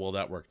look at how well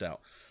that worked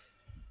out.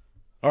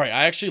 All right,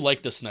 I actually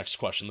like this next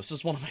question. This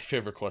is one of my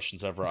favorite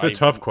questions ever. It's a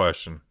tough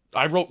question.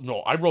 I wrote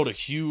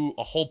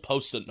a whole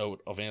post-it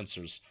note of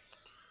answers.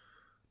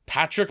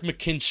 Patrick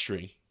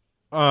McKinstry.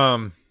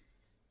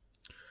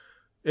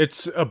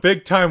 It's a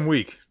big time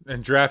week,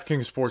 and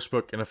DraftKings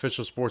Sportsbook, an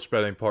official sports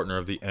betting partner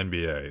of the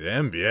NBA. The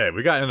NBA,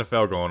 we got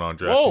NFL going on.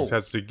 DraftKings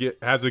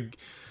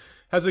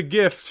has a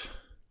gift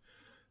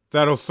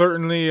that'll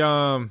certainly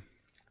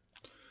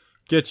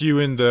get you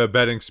in the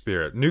betting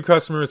spirit. New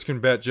customers can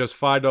bet just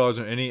 $5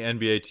 on any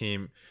NBA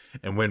team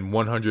and win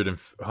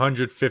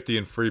 $150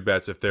 in free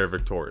bets if they're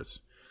victorious.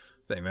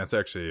 I think that's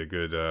actually a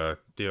good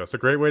deal. It's a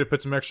great way to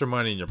put some extra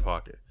money in your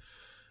pocket.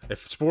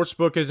 If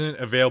Sportsbook isn't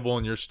available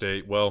in your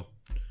state, well,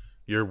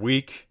 your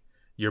week,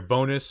 your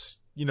bonus,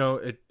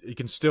 it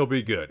can still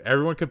be good.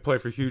 Everyone can play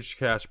for huge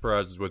cash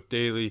prizes with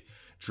daily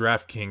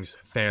DraftKings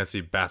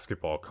fantasy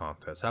basketball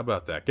contests. How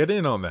about that? Get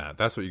in on that.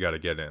 That's what you got to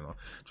get in on.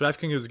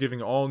 DraftKings is giving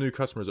all new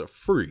customers a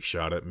free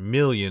shot at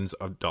millions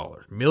of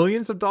dollars.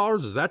 Millions of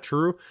dollars? Is that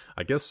true?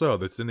 I guess so.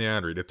 That's in the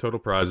ad read. The total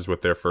prize is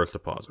with their first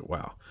deposit.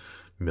 Wow.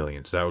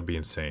 Millions. That would be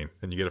insane.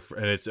 And you get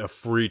and it's a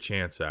free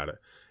chance at it.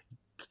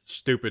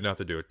 Stupid not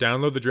to do it.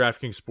 Download the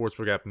DraftKings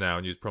Sportsbook app now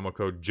and use promo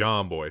code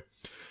JOHNBOY.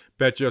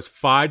 Bet just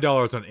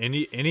 $5 on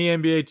any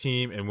NBA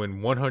team and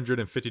win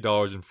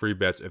 $150 in free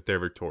bets if they're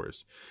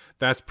victorious.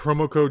 That's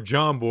promo code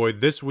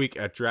JOHNBOY this week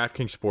at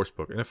DraftKings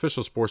Sportsbook, an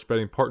official sports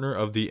betting partner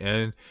of the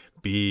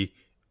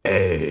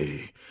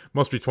NBA.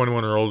 Must be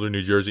 21 or older,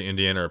 New Jersey,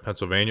 Indiana, or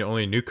Pennsylvania.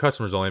 Only new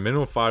customers only.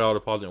 Minimum $5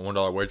 deposit and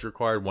 $1 wager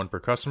required. One per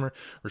customer.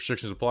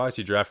 Restrictions apply.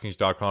 See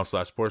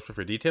DraftKings.com/sportsbook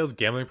for details.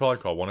 Gambling problem?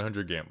 Call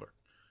 1-800-GAMBLER.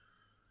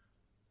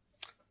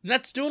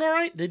 Nets doing all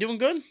right? They doing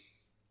good?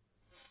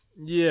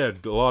 Yeah,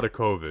 a lot of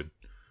COVID.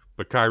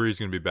 But Kyrie's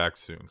going to be back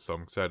soon, so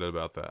I'm excited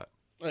about that.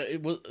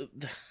 It was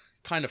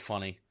kind of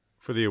funny.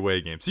 For the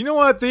away games. You know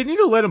what? They need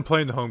to let him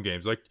play in the home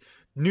games. Like,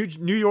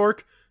 New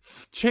York,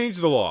 change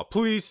the law.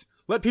 Please,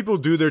 let people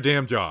do their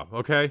damn job,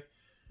 okay?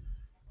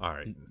 All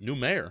right. New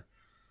mayor.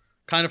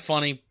 Kind of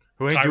funny.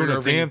 Who ain't doing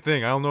a damn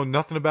thing. I don't know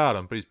nothing about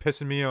him, but he's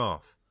pissing me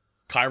off.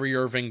 Kyrie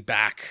Irving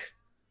back.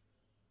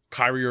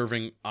 Kyrie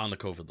Irving on the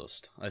COVID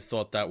list. I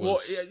thought that was...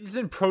 Well, he's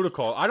in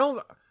protocol.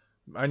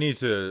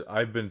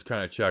 I've been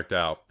kind of checked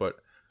out, but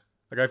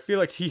I feel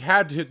like he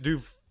had to do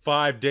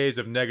 5 days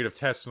of negative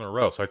tests in a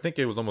row, so I think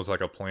it was almost like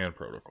a planned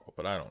protocol,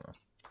 but I don't know.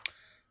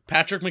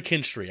 Patrick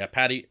McKinstry at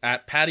Patty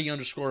 _Mac_.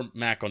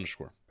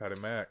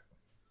 Patty Mac.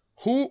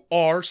 Who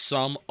are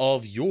some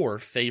of your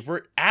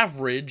favorite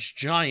average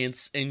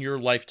Giants in your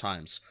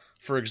lifetimes?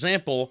 For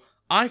example,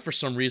 I, for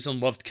some reason,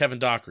 loved Kevin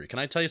Dockery. Can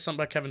I tell you something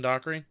about Kevin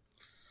Dockery?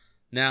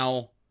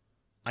 Now,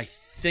 I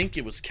think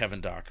it was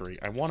Kevin Dockery.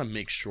 I want to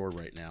make sure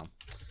right now.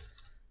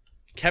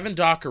 Kevin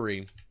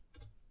Dockery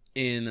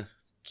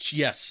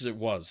yes, it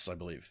was, I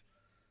believe.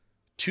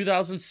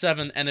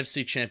 2007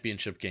 NFC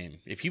Championship game.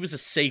 If he was a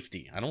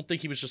safety, I don't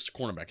think he was just a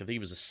cornerback. I think he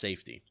was a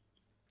safety.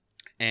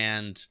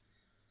 And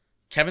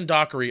Kevin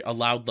Dockery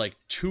allowed like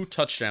 2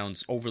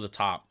 touchdowns over the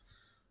top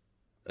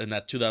in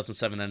that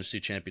 2007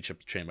 NFC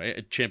Championship game.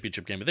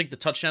 I think the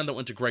touchdown that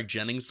went to Greg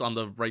Jennings on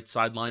the right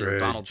sideline, or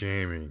Donald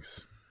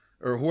Jennings,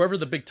 or whoever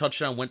the big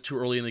touchdown went to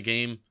early in the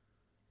game.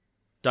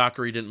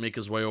 Dockery didn't make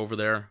his way over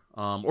there.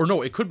 Or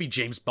no, it could be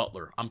James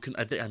Butler.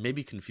 I may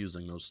be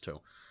confusing those two.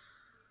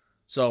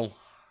 So,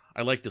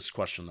 I like this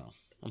question, though.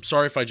 I'm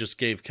sorry if I just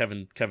gave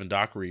Kevin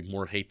Dockery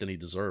more hate than he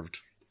deserved.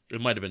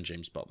 It might have been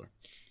James Butler.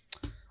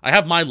 I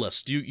have my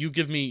list. You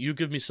give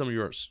me some of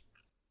yours.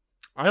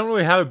 I don't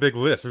really have a big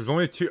list. There's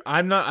only 2.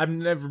 I've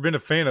never been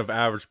a fan of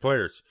average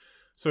players.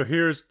 So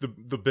here's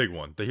the big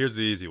one. Here's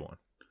the easy one.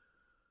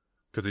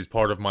 Because he's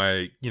part of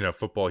my,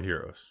 football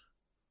heroes.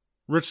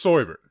 Rich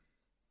Seubert.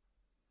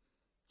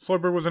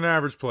 Seubert was an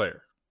average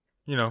player.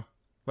 Yes.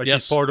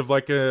 He's part of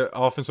like an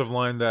offensive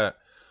line that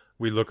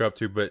we look up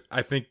to, but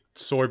I think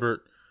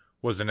Seubert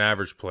was an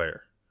average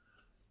player.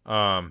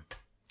 And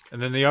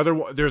then the other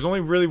one, there's only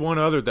really one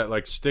other that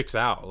like sticks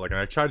out. Like, and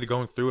I tried to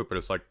go through it, but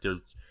it's like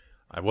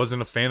I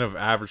wasn't a fan of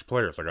average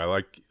players. Like, I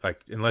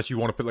like unless you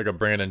want to put like a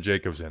Brandon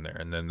Jacobs in there,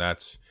 and then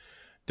that's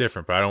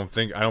different. But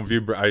I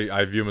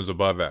view him as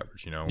above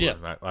average.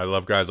 Yeah. I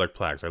love guys like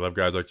Plax. I love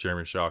guys like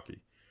Jeremy Shockey.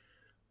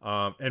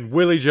 And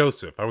Willie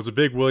Joseph. I was a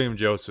big William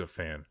Joseph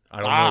fan. I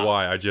don't know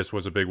why. I just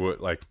was a big,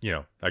 I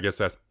guess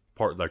that's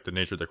part, like, the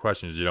nature of the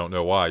question is you don't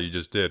know why. You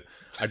just did.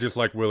 I just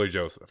like Willie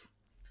Joseph.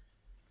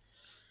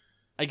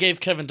 I gave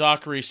Kevin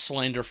Dockery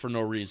slander for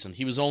no reason.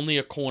 He was only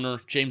a corner.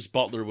 James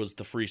Butler was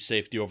the free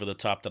safety over the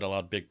top that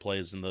allowed big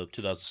plays in the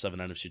 2007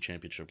 NFC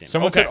Championship game.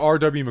 Someone said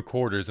R.W.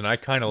 McQuarters, and I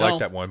kind of like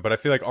that one, but I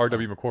feel like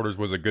R.W. McQuarters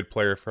was a good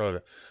player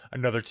for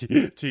another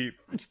team.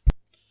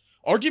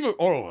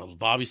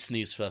 Bobby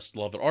Sneeze Fest,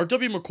 love it.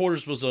 R.W.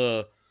 McQuarters was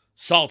a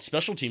solid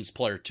special teams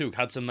player, too.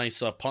 Had some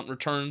nice punt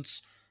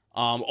returns.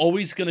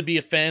 Always going to be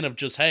a fan of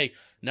just, hey,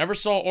 never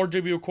saw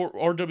R.W.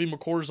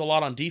 McQuarters a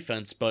lot on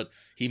defense, but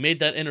he made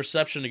that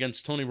interception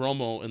against Tony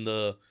Romo in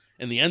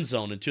the end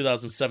zone in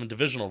 2007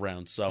 divisional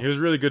round. So he was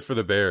really good for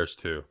the Bears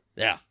too.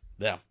 Yeah.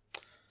 All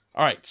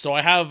right, so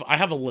I have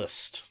a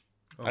list.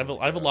 I have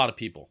a lot of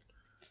people.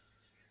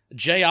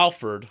 Jay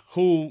Alford,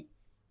 who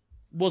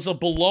was a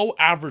below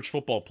average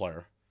football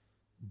player,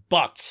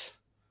 but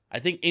I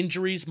think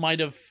injuries might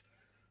have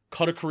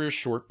cut a career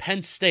short.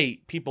 Penn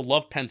State, people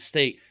love Penn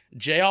State.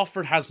 Jay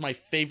Alford has my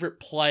favorite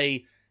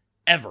play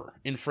ever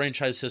in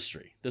franchise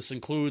history. This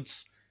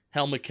includes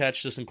helmet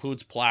catch. This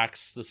includes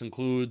plaques. This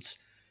includes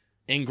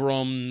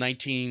Ingram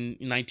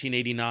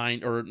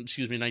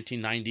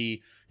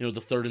 1990, the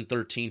 3rd and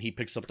 13. He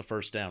picks up the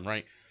first down,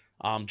 right?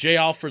 Jay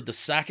Alford, the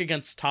sack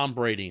against Tom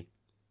Brady,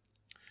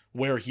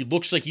 where he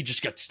looks like he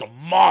just gets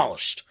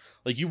demolished.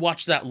 Like you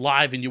watch that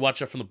live and you watch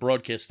that from the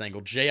broadcast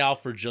angle. Jay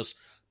Alford just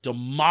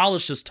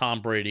demolishes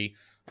Tom Brady.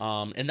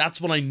 And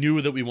that's when I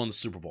knew that we won the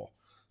Super Bowl.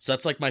 So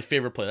that's like my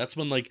favorite play. That's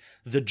when like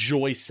the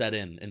joy set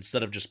in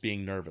instead of just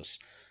being nervous.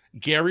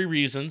 Gary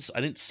Reasons, I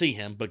didn't see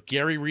him, but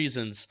Gary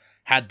Reasons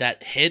had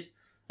that hit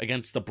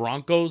against the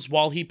Broncos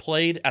while he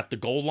played at the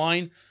goal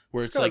line,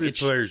 where it's like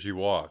it's players you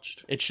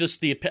watched. It's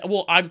just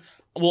I've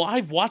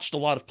watched a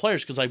lot of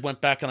players because I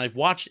went back and I've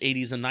watched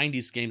 80s and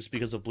 90s games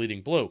because of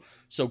Bleeding Blue.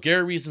 So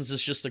Gary Reasons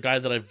is just a guy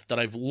that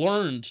I've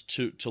learned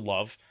to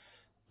love.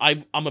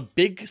 I'm a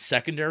big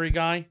secondary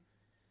guy.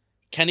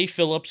 Kenny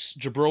Phillips,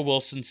 Jabril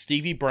Wilson,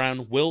 Stevie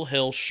Brown, Will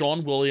Hill,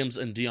 Sean Williams,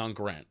 and Deion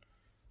Grant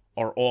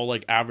are all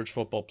like average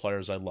football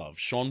players I love.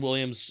 Sean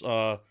Williams,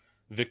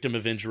 victim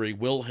of injury.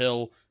 Will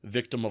Hill,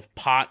 victim of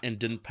pot and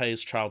didn't pay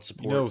his child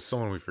support.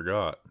 Someone we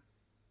forgot.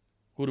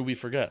 Who do we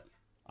forget?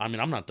 I mean,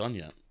 I'm not done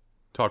yet.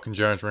 Talking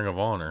Giants Ring of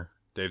Honor,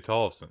 Dave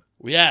Tollefson.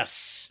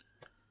 Yes,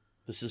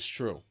 this is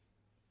true.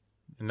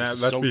 And that's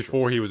so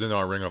before he was in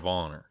our Ring of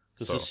Honor.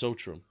 This is so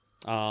true.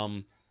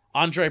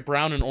 Andre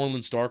Brown and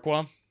Orleans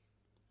Darkwa.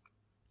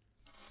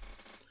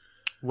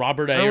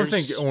 Robert Ayers. I don't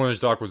think Orleans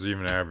Darkwa was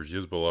even average. He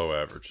was below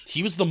average.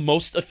 He was the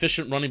most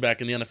efficient running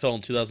back in the NFL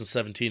in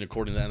 2017,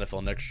 according to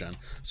NFL Next Gen.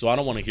 So I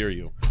don't want to hear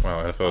you.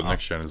 Wow, NFL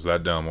Next Gen is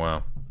that dumb.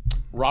 Wow.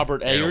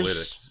 Robert Ayers.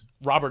 Analytics.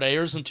 Robert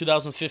Ayers in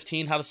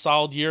 2015 had a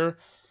solid year.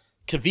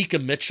 Kavika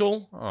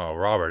Mitchell. Oh,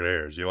 Robert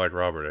Ayers. You like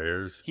Robert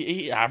Ayers?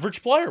 He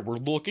average player. We're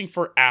looking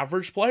for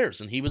average players,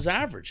 and he was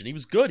average, and he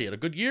was good. He had a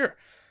good year.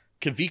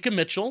 Kavika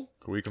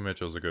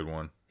Mitchell's a good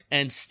one.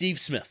 And Steve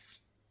Smith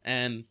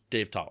and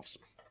Dave Tollefson.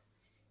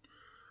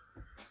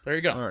 There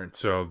you go. All right,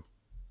 so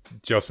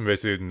Justin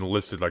basically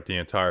listed like the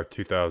entire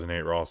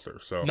 2008 roster.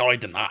 So no, I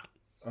did not.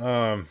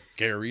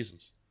 Gary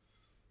Reasons.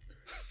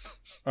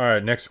 All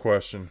right, next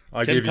question.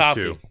 I Tim gave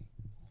Coffey. you two.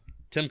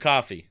 Tim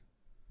Coffey.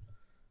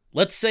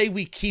 Let's say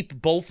we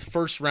keep both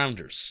first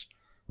rounders.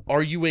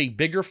 Are you a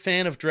bigger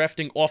fan of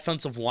drafting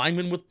offensive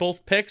linemen with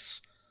both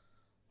picks,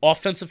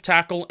 offensive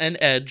tackle and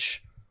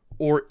edge,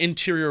 or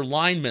interior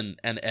lineman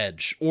and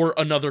edge, or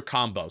another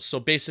combo?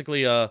 So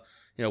basically,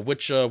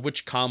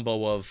 which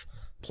combo of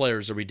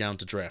players are we down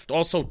to draft?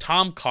 Also,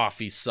 Tom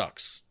Coffey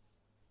sucks.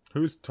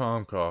 Who's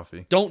Tom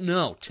Coffey? Don't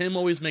know. Tim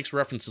always makes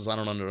references I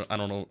don't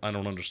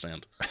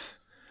understand.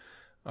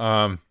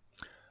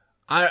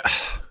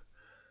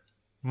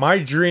 My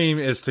dream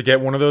is to get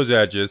one of those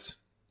edges,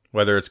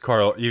 whether it's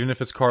even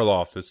if it's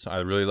Karlaftis. I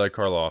really like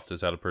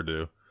Karlaftis out of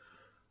Purdue.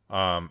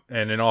 And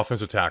an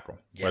offensive tackle,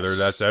 whether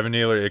that's Evan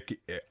Neal or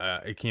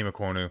Ikem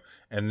Ekwonu.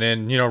 And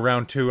then,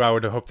 round 2, I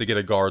would hope to get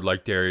a guard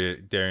like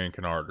Darian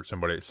Kennard or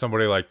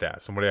somebody like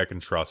that. Somebody I can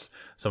trust.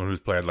 Someone who's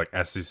played like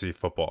SEC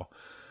football.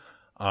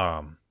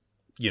 And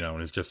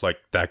it's just like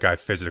that guy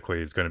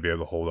physically is going to be able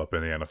to hold up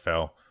in the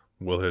NFL.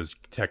 Will his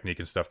technique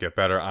and stuff get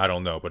better? I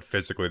don't know. But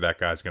physically, that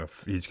guy's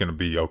he's going to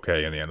be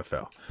okay in the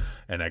NFL.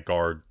 And at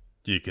guard,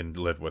 you can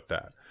live with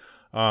that.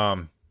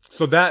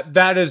 So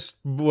that is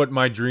what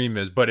my dream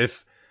is. But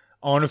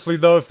honestly,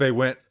 though, if they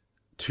went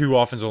 2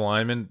 offensive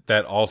linemen,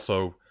 that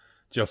also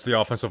just the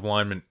offensive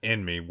lineman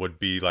in me would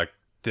be like,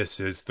 this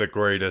is the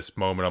greatest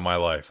moment of my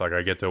life. Like,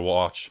 I get to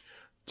watch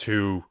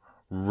 2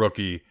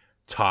 rookie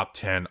top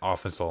 10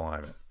 offensive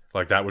linemen.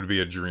 Like, that would be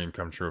a dream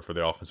come true for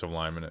the offensive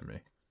lineman in me.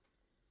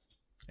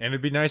 And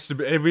it'd be nice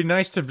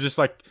to just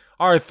like,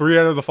 all right, 3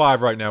 out of the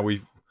 5 right now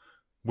we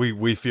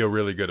feel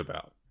really good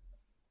about.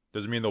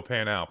 Doesn't mean they'll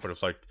pan out, but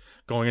it's like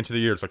going into the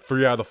year, it's like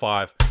 3 out of the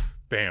 5,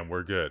 bam,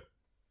 we're good.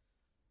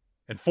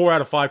 And 4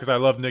 out of 5 because I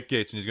love Nick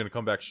Gates and he's going to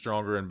come back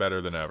stronger and better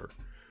than ever.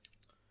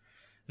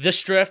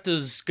 This draft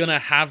is going to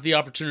have the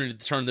opportunity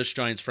to turn this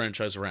Giants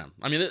franchise around.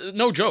 I mean,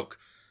 no joke.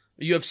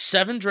 You have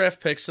 7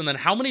 draft picks, and then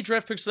how many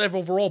draft picks do they have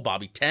overall,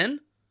 Bobby? 10?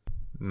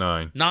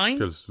 9. 9?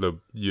 Because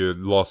you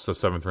lost the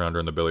 7th rounder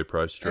in the Billy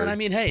Price trade. And I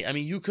mean, hey,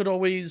 you could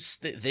always,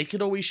 they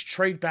could always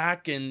trade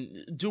back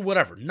and do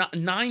whatever.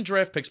 9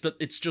 draft picks, but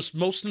it's just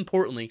most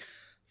importantly,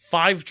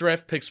 5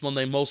 draft picks when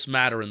they most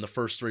matter in the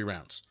first 3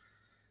 rounds.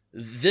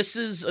 This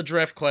is a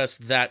draft class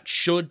that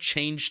should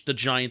change the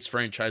Giants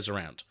franchise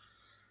around.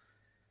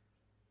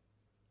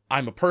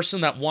 I'm a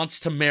person that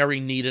wants to marry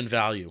need and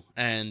value.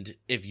 And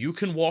if you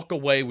can walk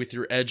away with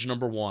your edge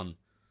number 1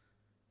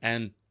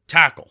 and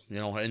tackle,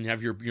 and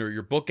have your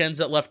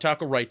bookends at left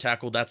tackle, right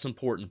tackle, that's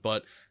important.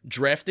 But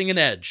drafting an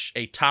edge,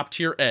 a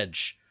top-tier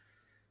edge,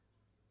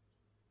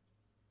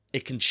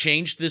 it can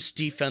change this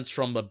defense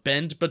from a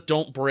bend but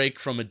don't break,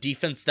 from a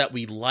defense that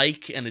we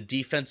like and a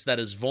defense that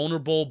is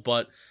vulnerable,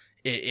 but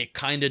it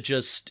kind of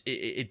just,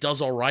 it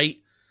does all right,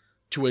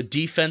 to a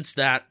defense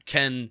that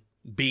can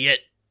be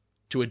it,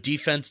 to a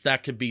defense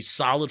that could be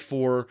solid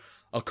for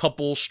a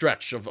couple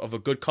stretch of a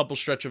good couple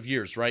stretch of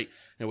years, right?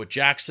 And with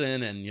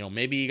Jackson, and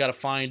maybe you got to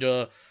find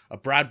a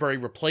Bradbury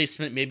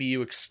replacement, maybe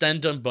you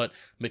extend him, but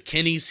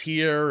McKinney's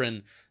here,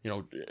 and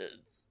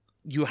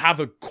you have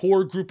a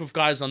core group of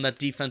guys on that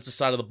defensive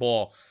side of the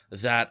ball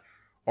that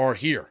are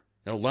here.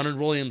 Leonard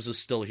Williams is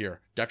still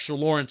here. Dexter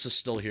Lawrence is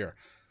still here.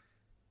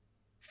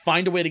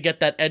 Find a way to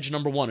get that edge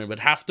number 1. It would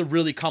have to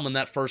really come in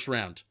that first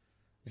round.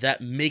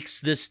 That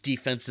makes this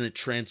defense, and it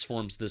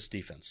transforms this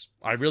defense.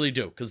 I really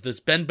do. Because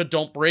this bend but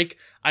don't break,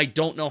 I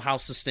don't know how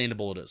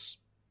sustainable it is.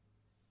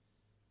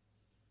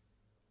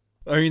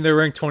 I mean, they're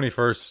ranked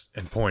 21st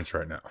in points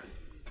right now,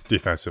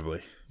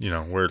 defensively.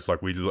 Where it's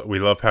like we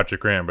love Patrick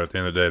Graham, but at the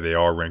end of the day, they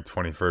are ranked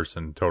 21st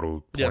in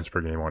total points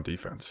per game on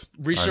defense.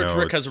 Research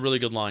Rick has a really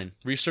good line.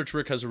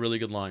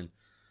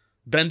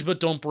 Bend but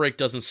don't break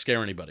doesn't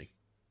scare anybody.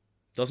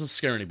 Doesn't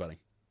scare anybody.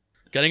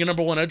 Getting a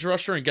number 1 edge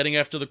rusher and getting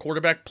after the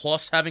quarterback,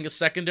 plus having a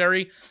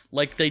secondary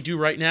like they do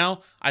right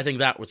now, I think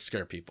that would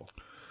scare people.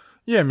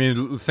 Yeah, I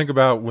mean, think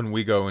about when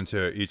we go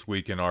into each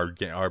week in our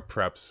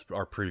preps,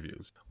 our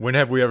previews. When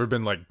have we ever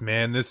been like,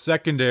 man, this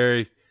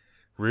secondary,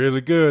 really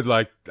good,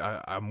 like,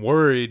 I'm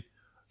worried.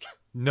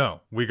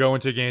 No, we go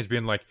into games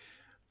being like,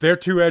 their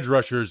 2 edge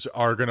rushers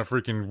are going to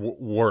freaking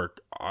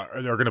work.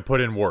 They're going to put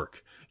in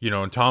work.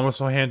 And Thomas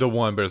will handle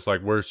one, but it's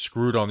like, we're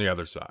screwed on the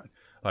other side.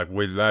 Like,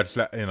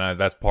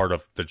 that's part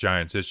of the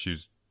Giants'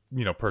 issues,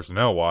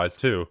 personnel-wise,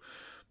 too.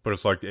 But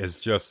it's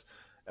just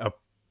a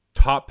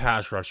top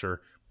pass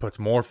rusher puts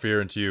more fear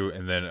into you,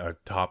 and then a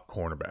top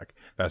cornerback.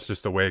 That's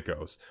just the way it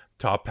goes.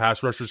 Top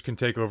pass rushers can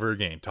take over a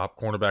game. Top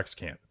cornerbacks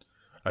can't.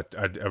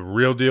 A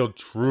real deal,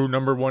 true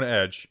number 1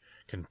 edge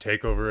can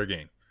take over a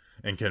game,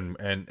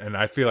 and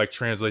I feel like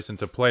translates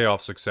into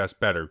playoff success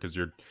better because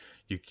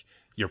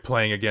you're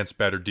playing against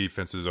better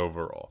defenses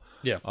overall.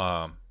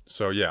 Yeah.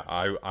 So yeah,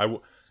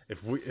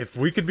 If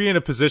we could be in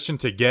a position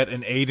to get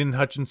an Aiden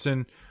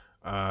Hutchinson,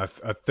 a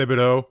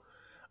Thibodeau,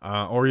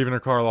 or even a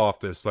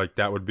Karlaftis, like,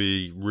 that would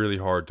be really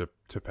hard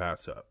to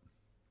pass up.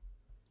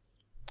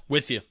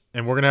 With you.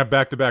 And we're gonna have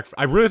back-to-back.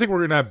 I really think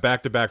we're gonna have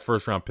back-to-back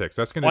first-round picks.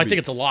 That's gonna. I think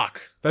it's a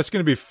lock. That's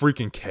gonna be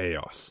freaking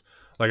chaos.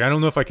 Like, I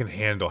don't know if I can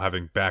handle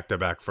having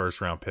back-to-back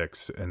first-round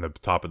picks in the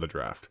top of the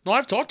draft. No,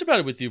 I've talked about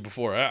it with you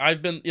before.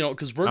 I've been,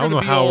 because we're. I don't know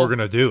how we're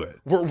gonna do it.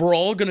 We're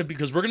all gonna be,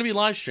 because we're gonna be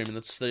live streaming.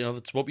 That's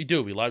that's what we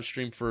do. We live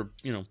stream for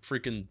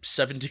freaking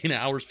 17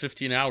 hours,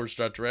 15 hours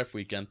throughout draft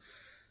weekend.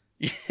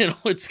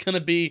 It's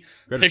gonna be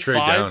pick trade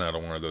 5 down out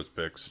of one of those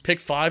picks. Pick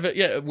 5,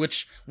 yeah,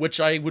 which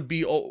I would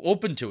be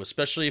open to,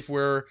 especially if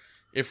we're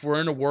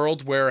in a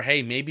world where,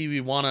 hey, maybe we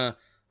want to.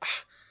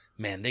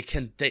 Man, they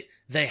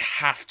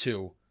have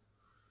to.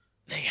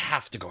 They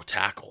have to go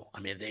tackle.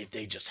 I mean,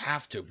 they just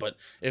have to. But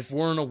if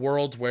we're in a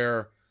world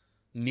where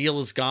Neal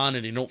is gone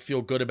and you don't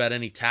feel good about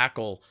any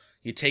tackle,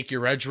 you take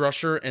your edge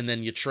rusher and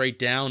then you trade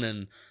down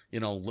and,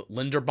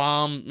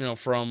 Linderbaum,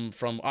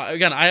 from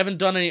again, I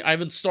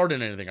haven't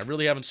started anything. I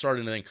really haven't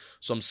started anything.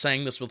 So I'm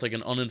saying this with like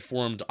an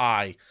uninformed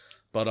eye.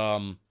 But,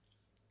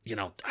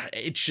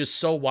 it's just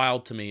so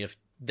wild to me if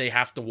they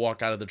have to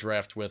walk out of the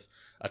draft with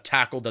a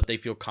tackle that they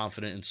feel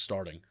confident in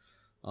starting.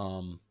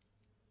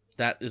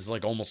 That is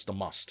like almost a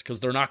must,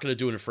 because they're not going to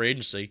do it in free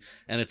agency,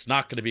 and it's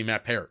not going to be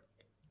Matt Parrott.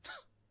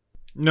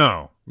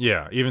 No,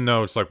 yeah, even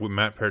though it's like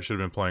Matt Parrott should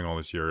have been playing all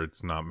this year,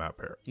 it's not Matt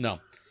Parrott. No,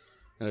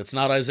 and it's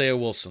not Isaiah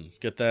Wilson.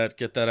 Get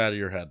that out of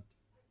your head.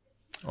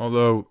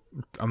 Although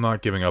I'm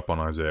not giving up on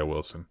Isaiah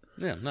Wilson.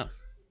 Yeah, no.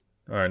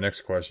 All right,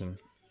 next question.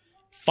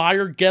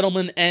 Fire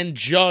Gettleman and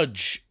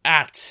Judge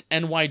at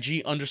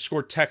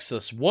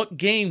NYG_Texas. What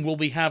game will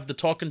we have the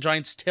Talkin'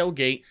 Giants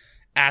tailgate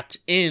at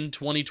in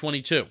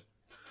 2022?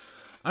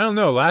 I don't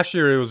know. Last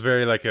year it was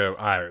very like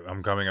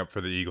I'm coming up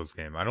for the Eagles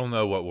game. I don't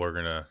know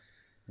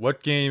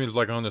what game is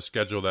like on the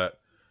schedule that.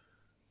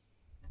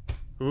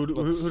 Who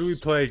do we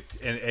play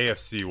in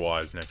AFC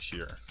wise next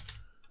year?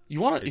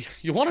 You want to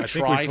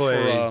try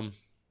for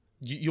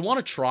you want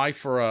to try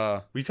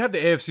for We've had the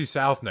AFC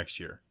South next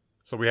year,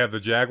 so we have the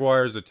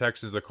Jaguars, the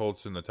Texans, the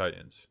Colts, and the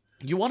Titans.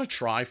 You want to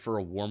try for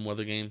a warm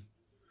weather game?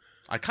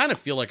 I kind of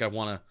feel like I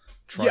want to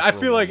Yeah, I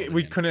feel like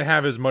we couldn't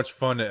have as much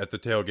fun at the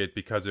tailgate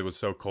because it was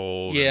so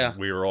cold. Yeah.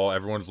 And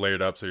everyone's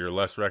layered up, so you're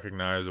less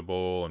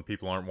recognizable, and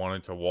people aren't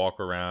wanting to walk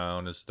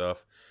around and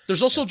stuff.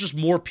 There's also just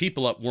more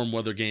people at warm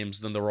weather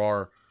games than there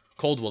are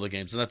cold weather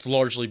games, and that's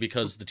largely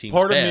because the team's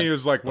Part bad. of me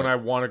is like, when I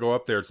want to go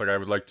up there, it's like I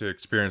would like to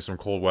experience some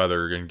cold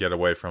weather and get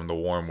away from the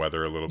warm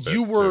weather a little bit.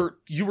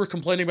 You were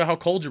complaining about how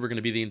cold you were going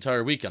to be the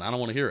entire weekend. I don't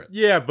want to hear it.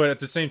 Yeah, but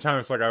at the same time,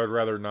 it's like I would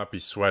rather not be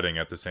sweating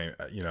at the same,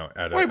 at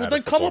a Right, well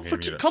then come up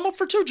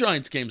for 2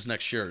 Giants games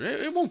next year.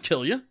 It won't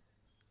kill you.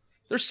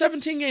 There's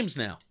 17 games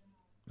now.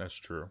 That's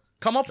true.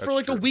 Come up for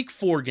a week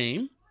 4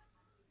 game.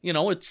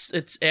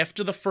 It's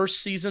after the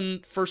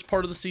first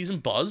part of the season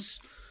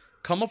buzz.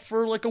 Come up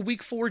for a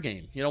week 4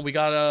 game. We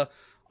got a.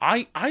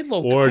 I could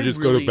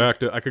go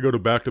to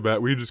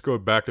back-to-back. We just go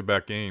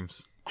back-to-back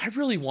games. I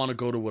really want to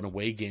go to an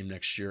away game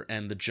next year,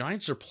 and the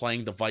Giants are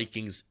playing the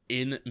Vikings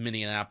in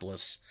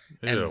Minneapolis.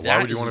 Yeah, and why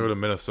would you want to go to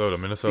Minnesota?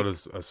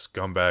 Minnesota's a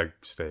scumbag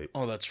state.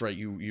 Oh, that's right.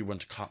 You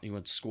went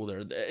to school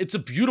there. It's a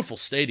beautiful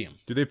stadium.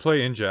 Do they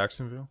play in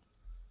Jacksonville?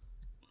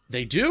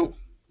 They do.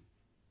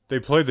 They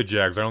play the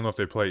Jags. I don't know if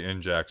they play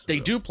in Jacksonville. They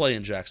do play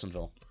in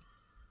Jacksonville.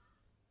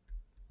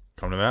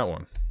 Come to that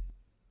one.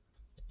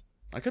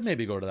 I could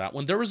maybe go to that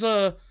one.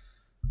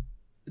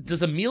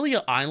 Does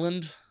Amelia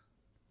Island,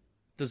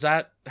 does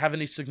that have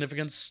any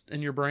significance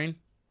in your brain?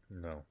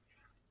 No.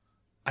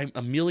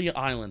 Amelia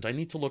Island. I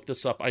need to look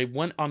this up. I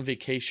went on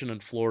vacation in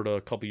Florida a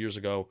couple years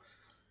ago,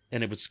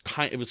 and it was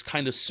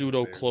kind of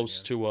pseudo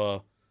close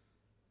to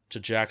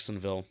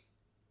Jacksonville.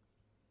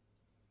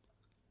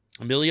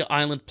 Amelia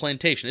Island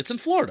Plantation. It's in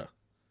Florida.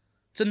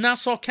 It's in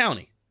Nassau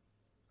County.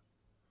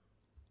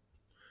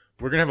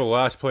 We're gonna have a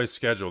last place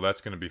schedule.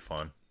 That's gonna be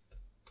fun.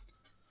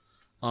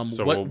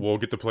 We'll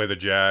get to play the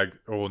Jag.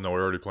 Oh no,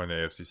 we're already playing the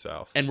AFC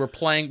South. And we're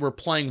playing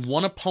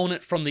one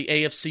opponent from the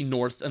AFC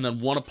North and then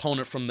one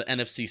opponent from the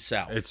NFC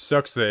South. It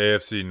sucks the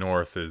AFC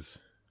North is.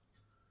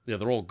 Yeah,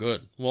 they're all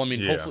good. Well, I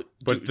mean, hopefully,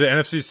 but the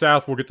NFC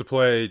South we'll get to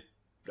play.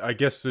 I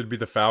guess it'd be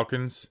the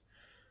Falcons,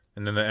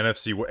 and then the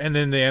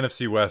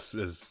NFC West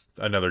is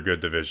another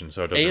good division.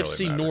 So it doesn't AFC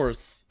really matter.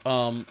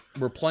 North.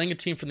 We're playing a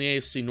team from the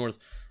AFC North.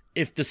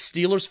 If the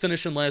Steelers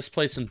finish in last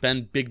place and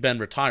Big Ben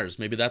retires,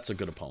 maybe that's a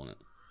good opponent.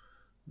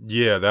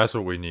 Yeah, that's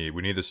what we need.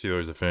 We need the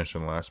Steelers to finish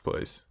in last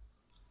place.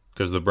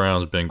 Because the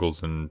Browns,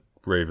 Bengals, and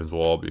Ravens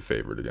will all be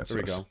favored against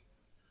us.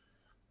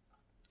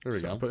 There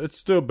we go. But it's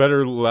still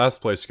better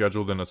last place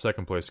schedule than a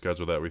second place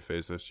schedule that we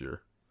face this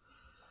year.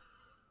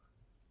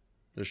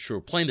 That's true.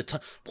 Playing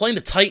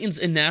the Titans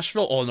in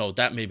Nashville? Oh, no,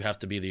 that may have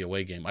to be the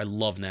away game. I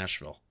love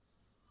Nashville.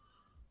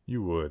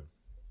 You would.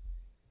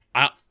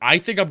 I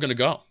think I'm going to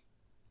go.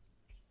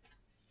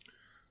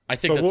 I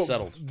think that's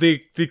settled.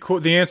 The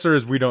answer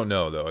is we don't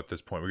know, though, at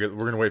this point. We're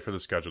going to wait for the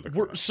schedule to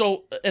come out.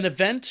 So, an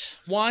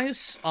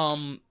event-wise,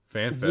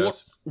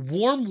 FanFest.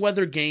 Warm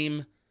weather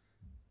game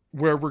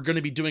where we're going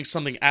to be doing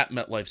something at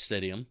MetLife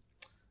Stadium.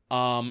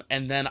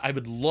 And then I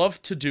would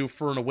love to do,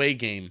 for an away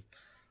game,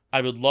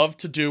 I would love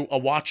to do a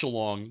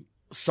watch-along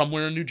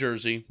somewhere in New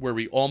Jersey where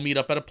we all meet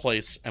up at a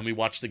place and we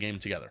watch the game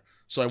together.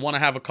 So I want to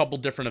have a couple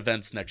different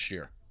events next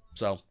year.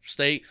 So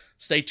stay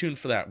tuned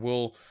for that.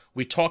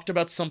 We talked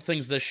about some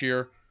things this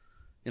year.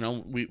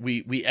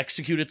 We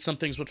executed some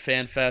things with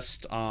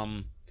FanFest.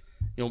 And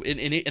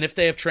if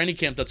they have training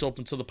camp that's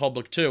open to the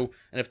public too,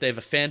 and if they have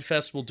a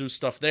FanFest, we'll do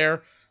stuff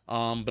there.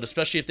 But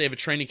especially if they have a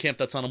training camp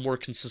that's on a more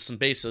consistent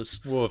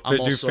basis. Well, if they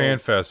do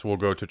FanFest, we'll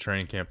go to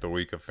training camp the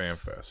week of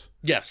FanFest.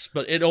 Yes,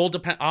 but it all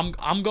depends.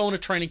 I'm going to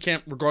training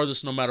camp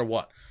regardless, no matter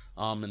what.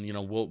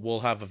 And we'll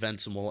have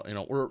events, and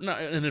we're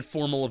not an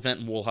informal event,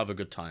 and we'll have a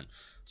good time.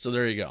 So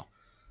there you go.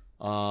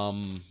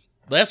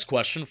 Last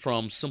question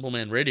from Simple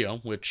Man Radio,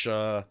 which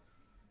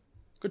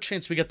good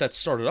chance we get that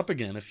started up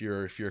again if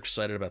you're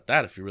excited about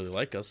that, if you really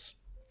like us.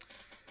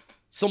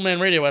 Simple Man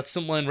Radio at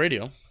Simple Man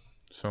Radio.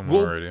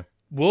 Radio.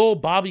 Will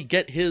Bobby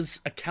get his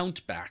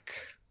account back?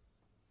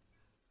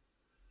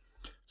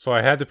 So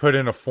I had to put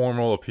in a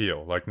formal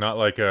appeal, not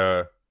like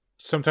a.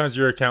 Sometimes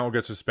your account will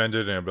get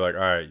suspended and it'll be like,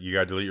 all right, you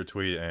got to delete your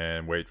tweet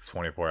and wait for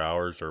 24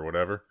 hours or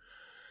whatever.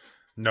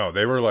 No,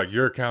 they were like,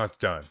 your account's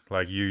done.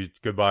 Say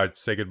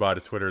goodbye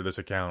to Twitter. This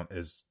account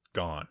is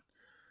gone.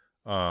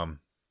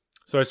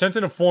 So I sent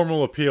in a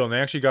formal appeal and they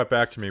actually got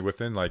back to me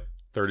within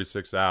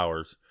 36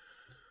 hours.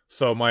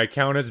 So my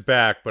account is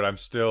back, but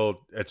it's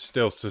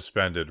still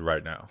suspended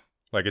right now.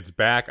 It's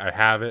back. I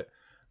have it,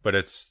 but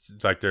it's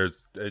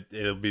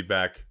it'll be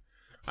back.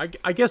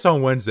 I guess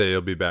on Wednesday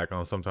it'll be back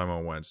sometime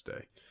on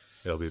Wednesday.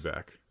 It'll be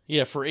back.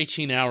 Yeah, for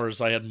 18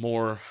 hours I had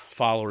more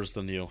followers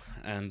than you,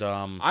 and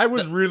I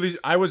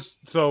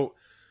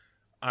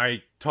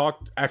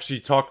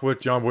talked with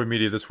John Boy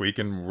Media this week,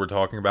 and we're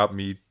talking about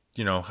me,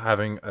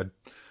 having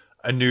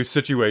a new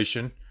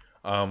situation,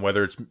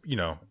 whether it's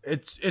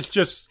it's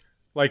just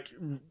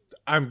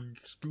I'm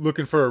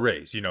looking for a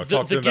raise,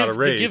 talking about a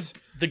raise.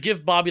 The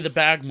give Bobby the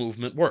bag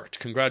movement worked.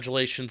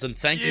 Congratulations and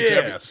thank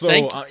you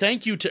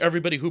thank you to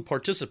everybody who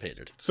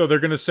participated. So they're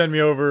going to send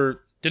me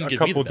over a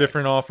couple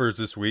different offers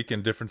this week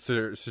in different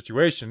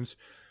situations.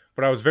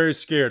 But I was very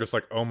scared. It's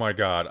like, oh my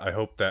God, I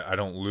hope that I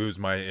don't lose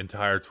my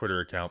entire Twitter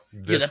account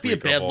this that'd be a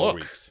week bad of all look.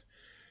 weeks.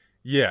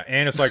 Yeah,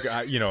 and it's like,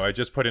 I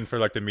just put in for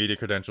like the media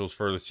credentials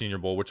for the Senior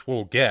Bowl, which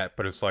we'll get,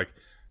 but it's like,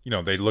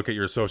 they look at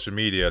your social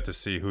media to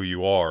see who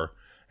you are,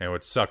 and it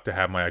would suck to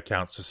have my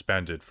account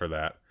suspended for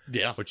that.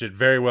 Yeah. Which it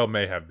very well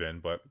may have been,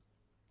 but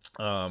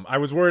I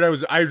was worried.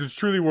 I was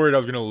truly worried I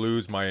was going to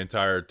lose my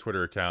entire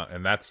Twitter account,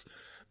 and that's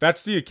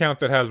the account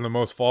that has the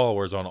most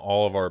followers on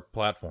all of our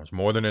platforms,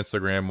 more than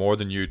Instagram, more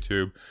than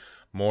YouTube,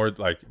 more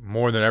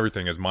than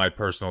everything. Is my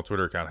personal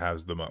Twitter account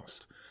has the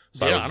most.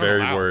 So I was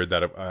very worried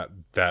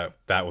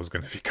that was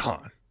going to be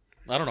gone.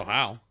 I don't know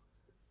how.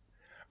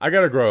 I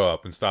got to grow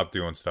up and stop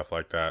doing stuff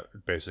like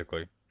that,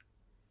 basically.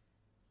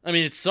 I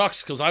mean, it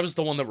sucks because I was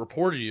the one that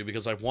reported you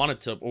because I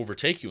wanted to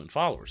overtake you in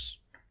followers.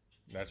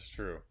 That's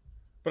true.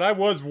 But I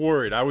was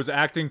worried. I was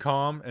acting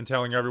calm and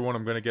telling everyone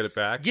I'm going to get it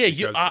back.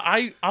 Yeah,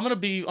 I'm gonna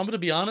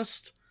be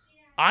honest.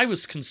 I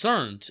was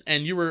concerned,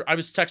 and I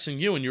was texting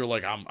you, and you were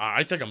like,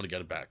 I think I'm gonna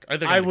get it back.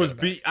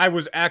 I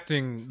was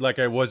acting like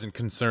I wasn't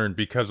concerned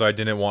because I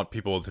didn't want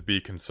people to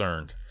be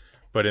concerned.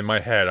 But in my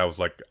head, I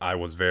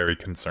was very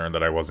concerned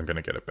that I wasn't going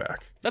to get it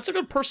back. That's a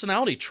good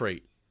personality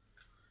trait.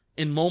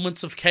 In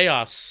moments of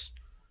chaos,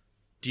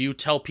 do you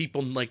tell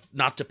people like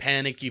not to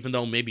panic, even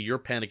though maybe you're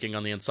panicking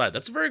on the inside?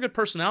 That's a very good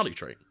personality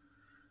trait.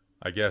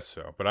 I guess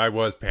so, but I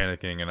was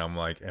panicking, and I'm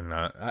like,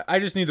 I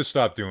just need to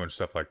stop doing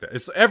stuff like that.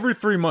 It's every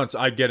 3 months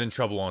I get in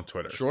trouble on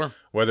Twitter. Sure.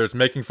 Whether it's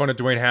making fun of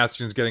Dwayne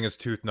Haskins getting his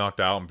tooth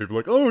knocked out, and people are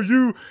like, oh,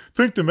 you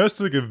think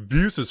domestic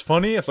abuse is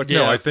funny? It's like,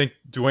 no, I think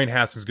Dwayne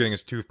Haskins getting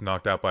his tooth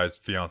knocked out by his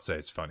fiancée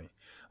is funny.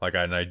 Like,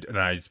 and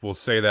I will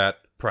say that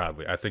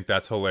proudly. I think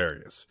that's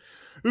hilarious.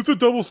 It's a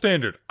double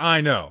standard.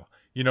 I know.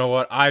 You know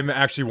what? I'm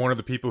actually one of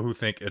the people who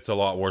think it's a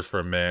lot worse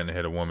for a man to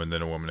hit a woman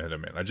than a woman to hit a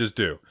man. I just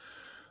do.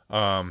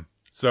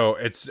 So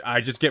I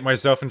just get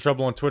myself in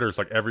trouble on Twitter. It's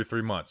like every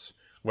 3 months,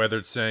 whether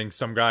it's saying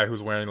some guy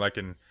who's wearing like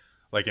an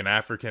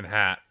African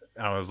hat.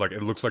 I was like,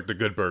 it looks like the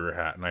Good Burger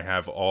hat. And I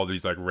have all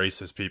these like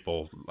racist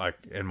people like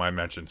in my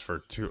mentions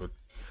for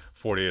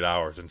 48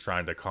 hours and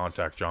trying to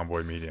contact John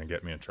Boy Media and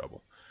get me in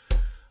trouble.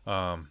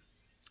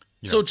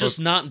 Just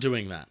not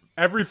doing that.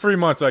 Every 3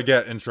 months I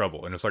get in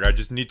trouble, and it's like I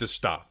just need to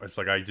stop. It's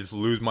like I just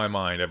lose my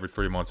mind every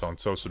 3 months on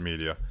social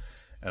media,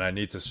 and I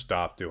need to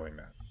stop doing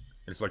that.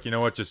 It's like, you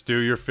know what? Just do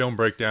your film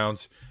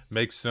breakdowns,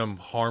 make some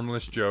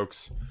harmless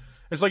jokes.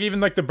 It's like even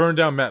like the burn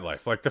down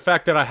MetLife. Like the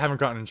fact that I haven't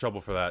gotten in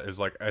trouble for that is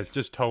like it's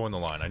just toeing the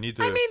line. I need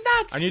to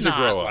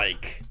grow up.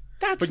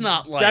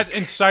 That's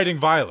inciting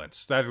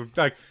violence. That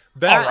all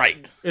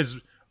right. Is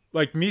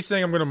like me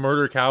saying I'm going to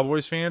murder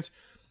Cowboys fans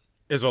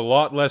is a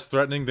lot less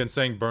threatening than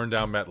saying burn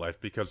down MetLife,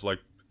 because like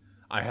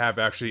I have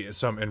actually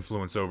some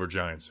influence over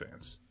Giants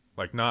fans.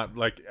 Like not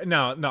like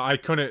no I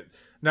couldn't.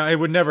 Now it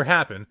would never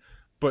happen.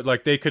 But,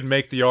 like, they could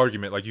make the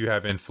argument, like, you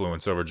have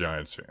influence over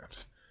Giants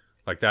fans.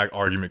 Like, that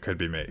argument could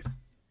be made.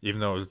 Even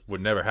though it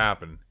would never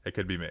happen, it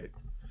could be made.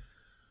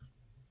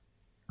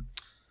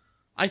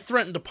 I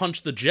threatened to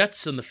punch the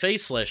Jets in the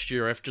face last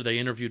year after they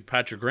interviewed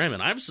Patrick Graham,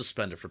 and I was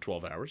suspended for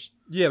 12 hours.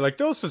 Yeah, like,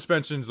 those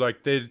suspensions,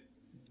 like,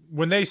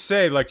 when they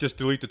say, like, just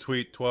delete the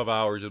tweet, 12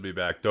 hours, you'll be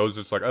back. Those,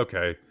 it's like,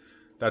 okay,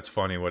 that's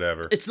funny,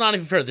 whatever. It's not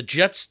even fair.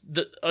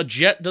 A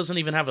Jet doesn't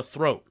even have a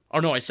throat.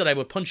 Or no, I said I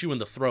would punch you in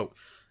the throat.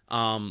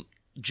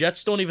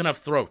 Jets don't even have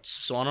throats,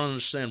 so I don't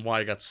understand why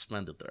I got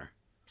suspended there.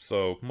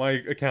 So, my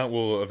account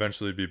will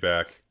eventually be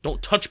back.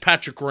 Don't touch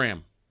Patrick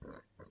Graham.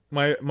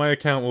 My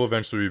account will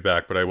eventually be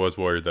back, but I was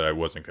worried that I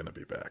wasn't going to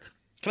be back.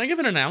 Can I give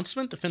an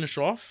announcement to finish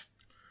off?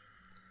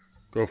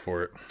 Go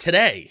for it.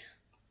 Today,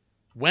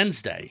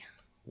 Wednesday,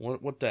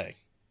 what day?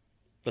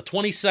 The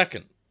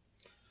 22nd.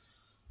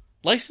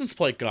 License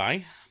plate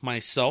guy,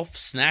 myself,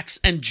 Snacks,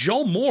 and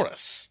Joe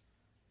Morris.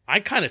 I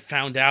kind of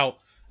found out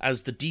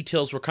as the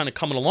details were kind of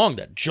coming along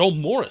that Joe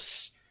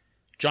Morris,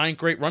 giant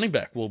great running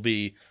back, will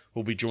be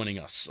joining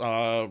us.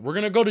 We're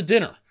going to go to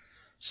dinner.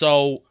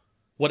 So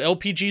what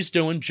LPG's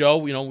doing,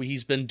 Joe,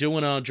 he's been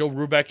doing Joe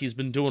Rubeck, he's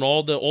been doing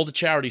all the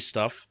charity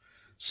stuff.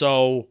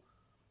 So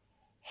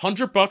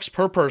 $100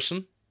 per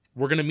person.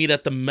 We're going to meet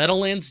at the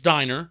Meadowlands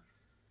Diner,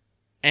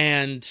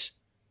 and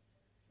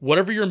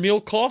whatever your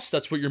meal costs,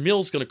 that's what your meal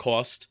is going to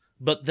cost.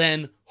 But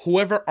then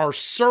whoever our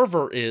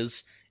server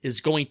is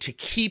going to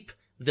keep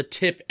the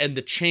tip and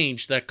the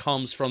change that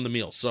comes from the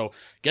meal. So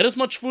get as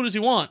much food as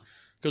you want,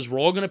 because we're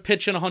all going to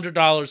pitch in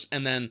 $100,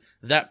 and then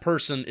that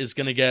person is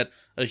going to get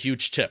a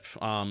huge tip.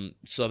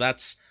 So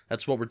that's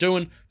what we're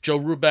doing. Joe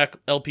Rubeck,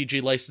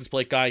 LPG license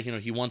plate guy,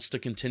 he wants to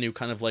continue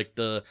kind of like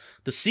the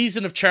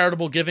season of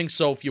charitable giving.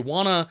 So if you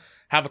want to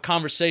have a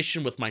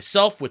conversation with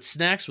myself, with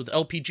Snacks, with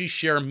LPG,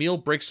 share a meal,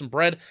 break some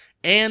bread,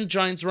 and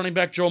Giants running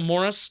back Joe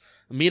Morris,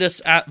 meet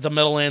us at the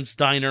Meadowlands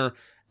Diner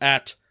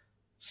at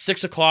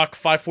 6 o'clock,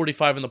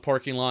 5:45 in the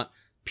parking lot,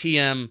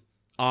 p.m.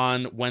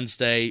 on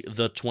Wednesday,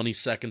 the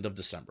 22nd of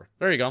December.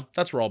 There you go.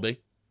 That's where I'll be.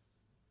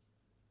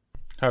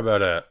 How about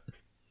that?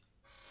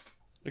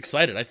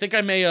 Excited. I think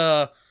I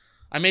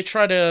may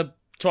try to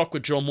talk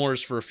with Joe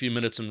Morris for a few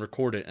minutes and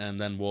record it,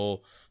 and then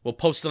we'll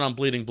post it on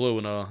Bleeding Blue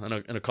in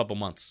a couple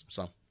months.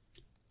 So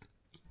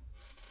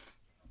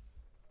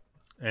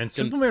And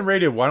Superman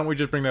Radio, why don't we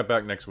just bring that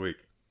back next week?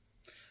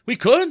 We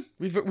could.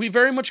 We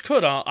very much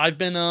could. I've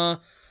been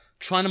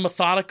trying to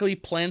methodically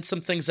plan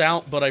some things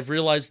out, but I've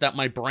realized that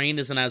my brain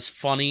isn't as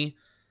funny.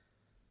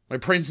 My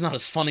brain's not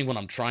as funny when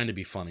I'm trying to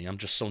be funny. I'm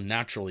just so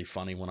naturally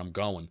funny when I'm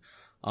going.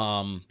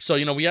 So,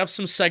 we have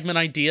some segment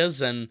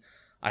ideas, and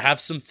I have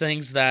some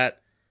things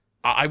that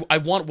I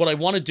want. What I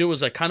want to do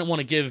is I kind of want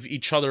to give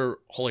each other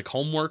like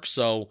homework.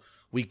 So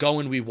we go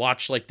and we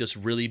watch like this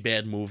really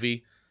bad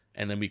movie,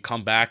 and then we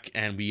come back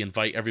and we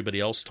invite everybody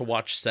else to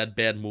watch said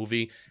bad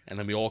movie, and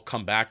then we all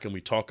come back and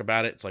we talk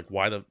about it. It's like,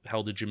 why the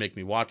hell did you make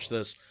me watch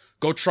this?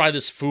 Go try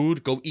this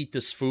food. Go eat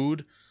this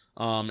food,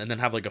 and then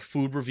have like a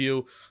food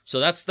review. So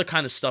that's the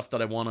kind of stuff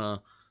that I want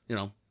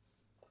to,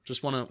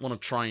 just want to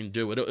try and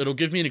do. It'll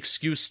give me an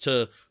excuse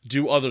to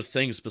do other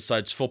things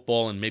besides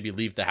football and maybe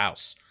leave the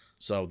house.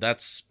 So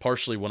that's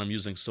partially what I'm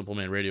using Simple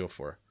Man Radio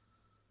for.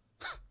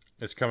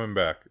 It's coming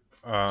back.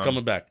 It's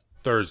coming back.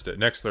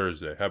 Next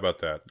Thursday. How about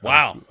that?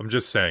 Wow. I'm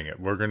just saying it.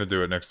 We're going to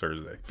do it next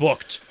Thursday.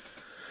 Booked.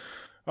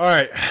 All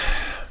right.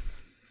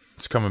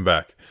 It's coming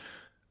back.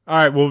 All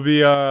right,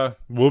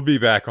 we'll be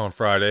back on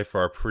Friday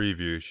for our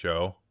preview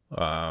show.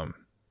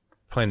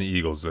 Playing the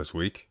Eagles this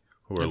week,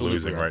 who are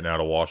losing right now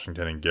to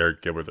Washington, and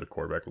Garrett Gilbert, their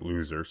quarterback,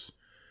 losers.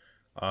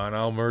 And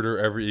I'll murder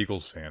every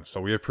Eagles fan.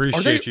 So we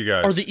appreciate you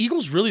guys. Are the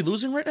Eagles really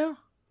losing right now?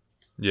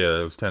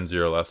 Yeah, it was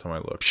 10-0 last time I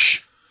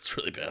looked. It's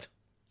really bad.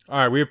 All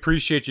right, we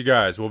appreciate you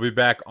guys. We'll be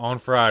back on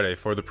Friday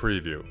for the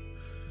preview.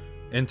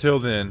 Until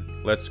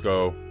then, let's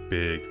go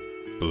Big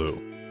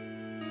Blue.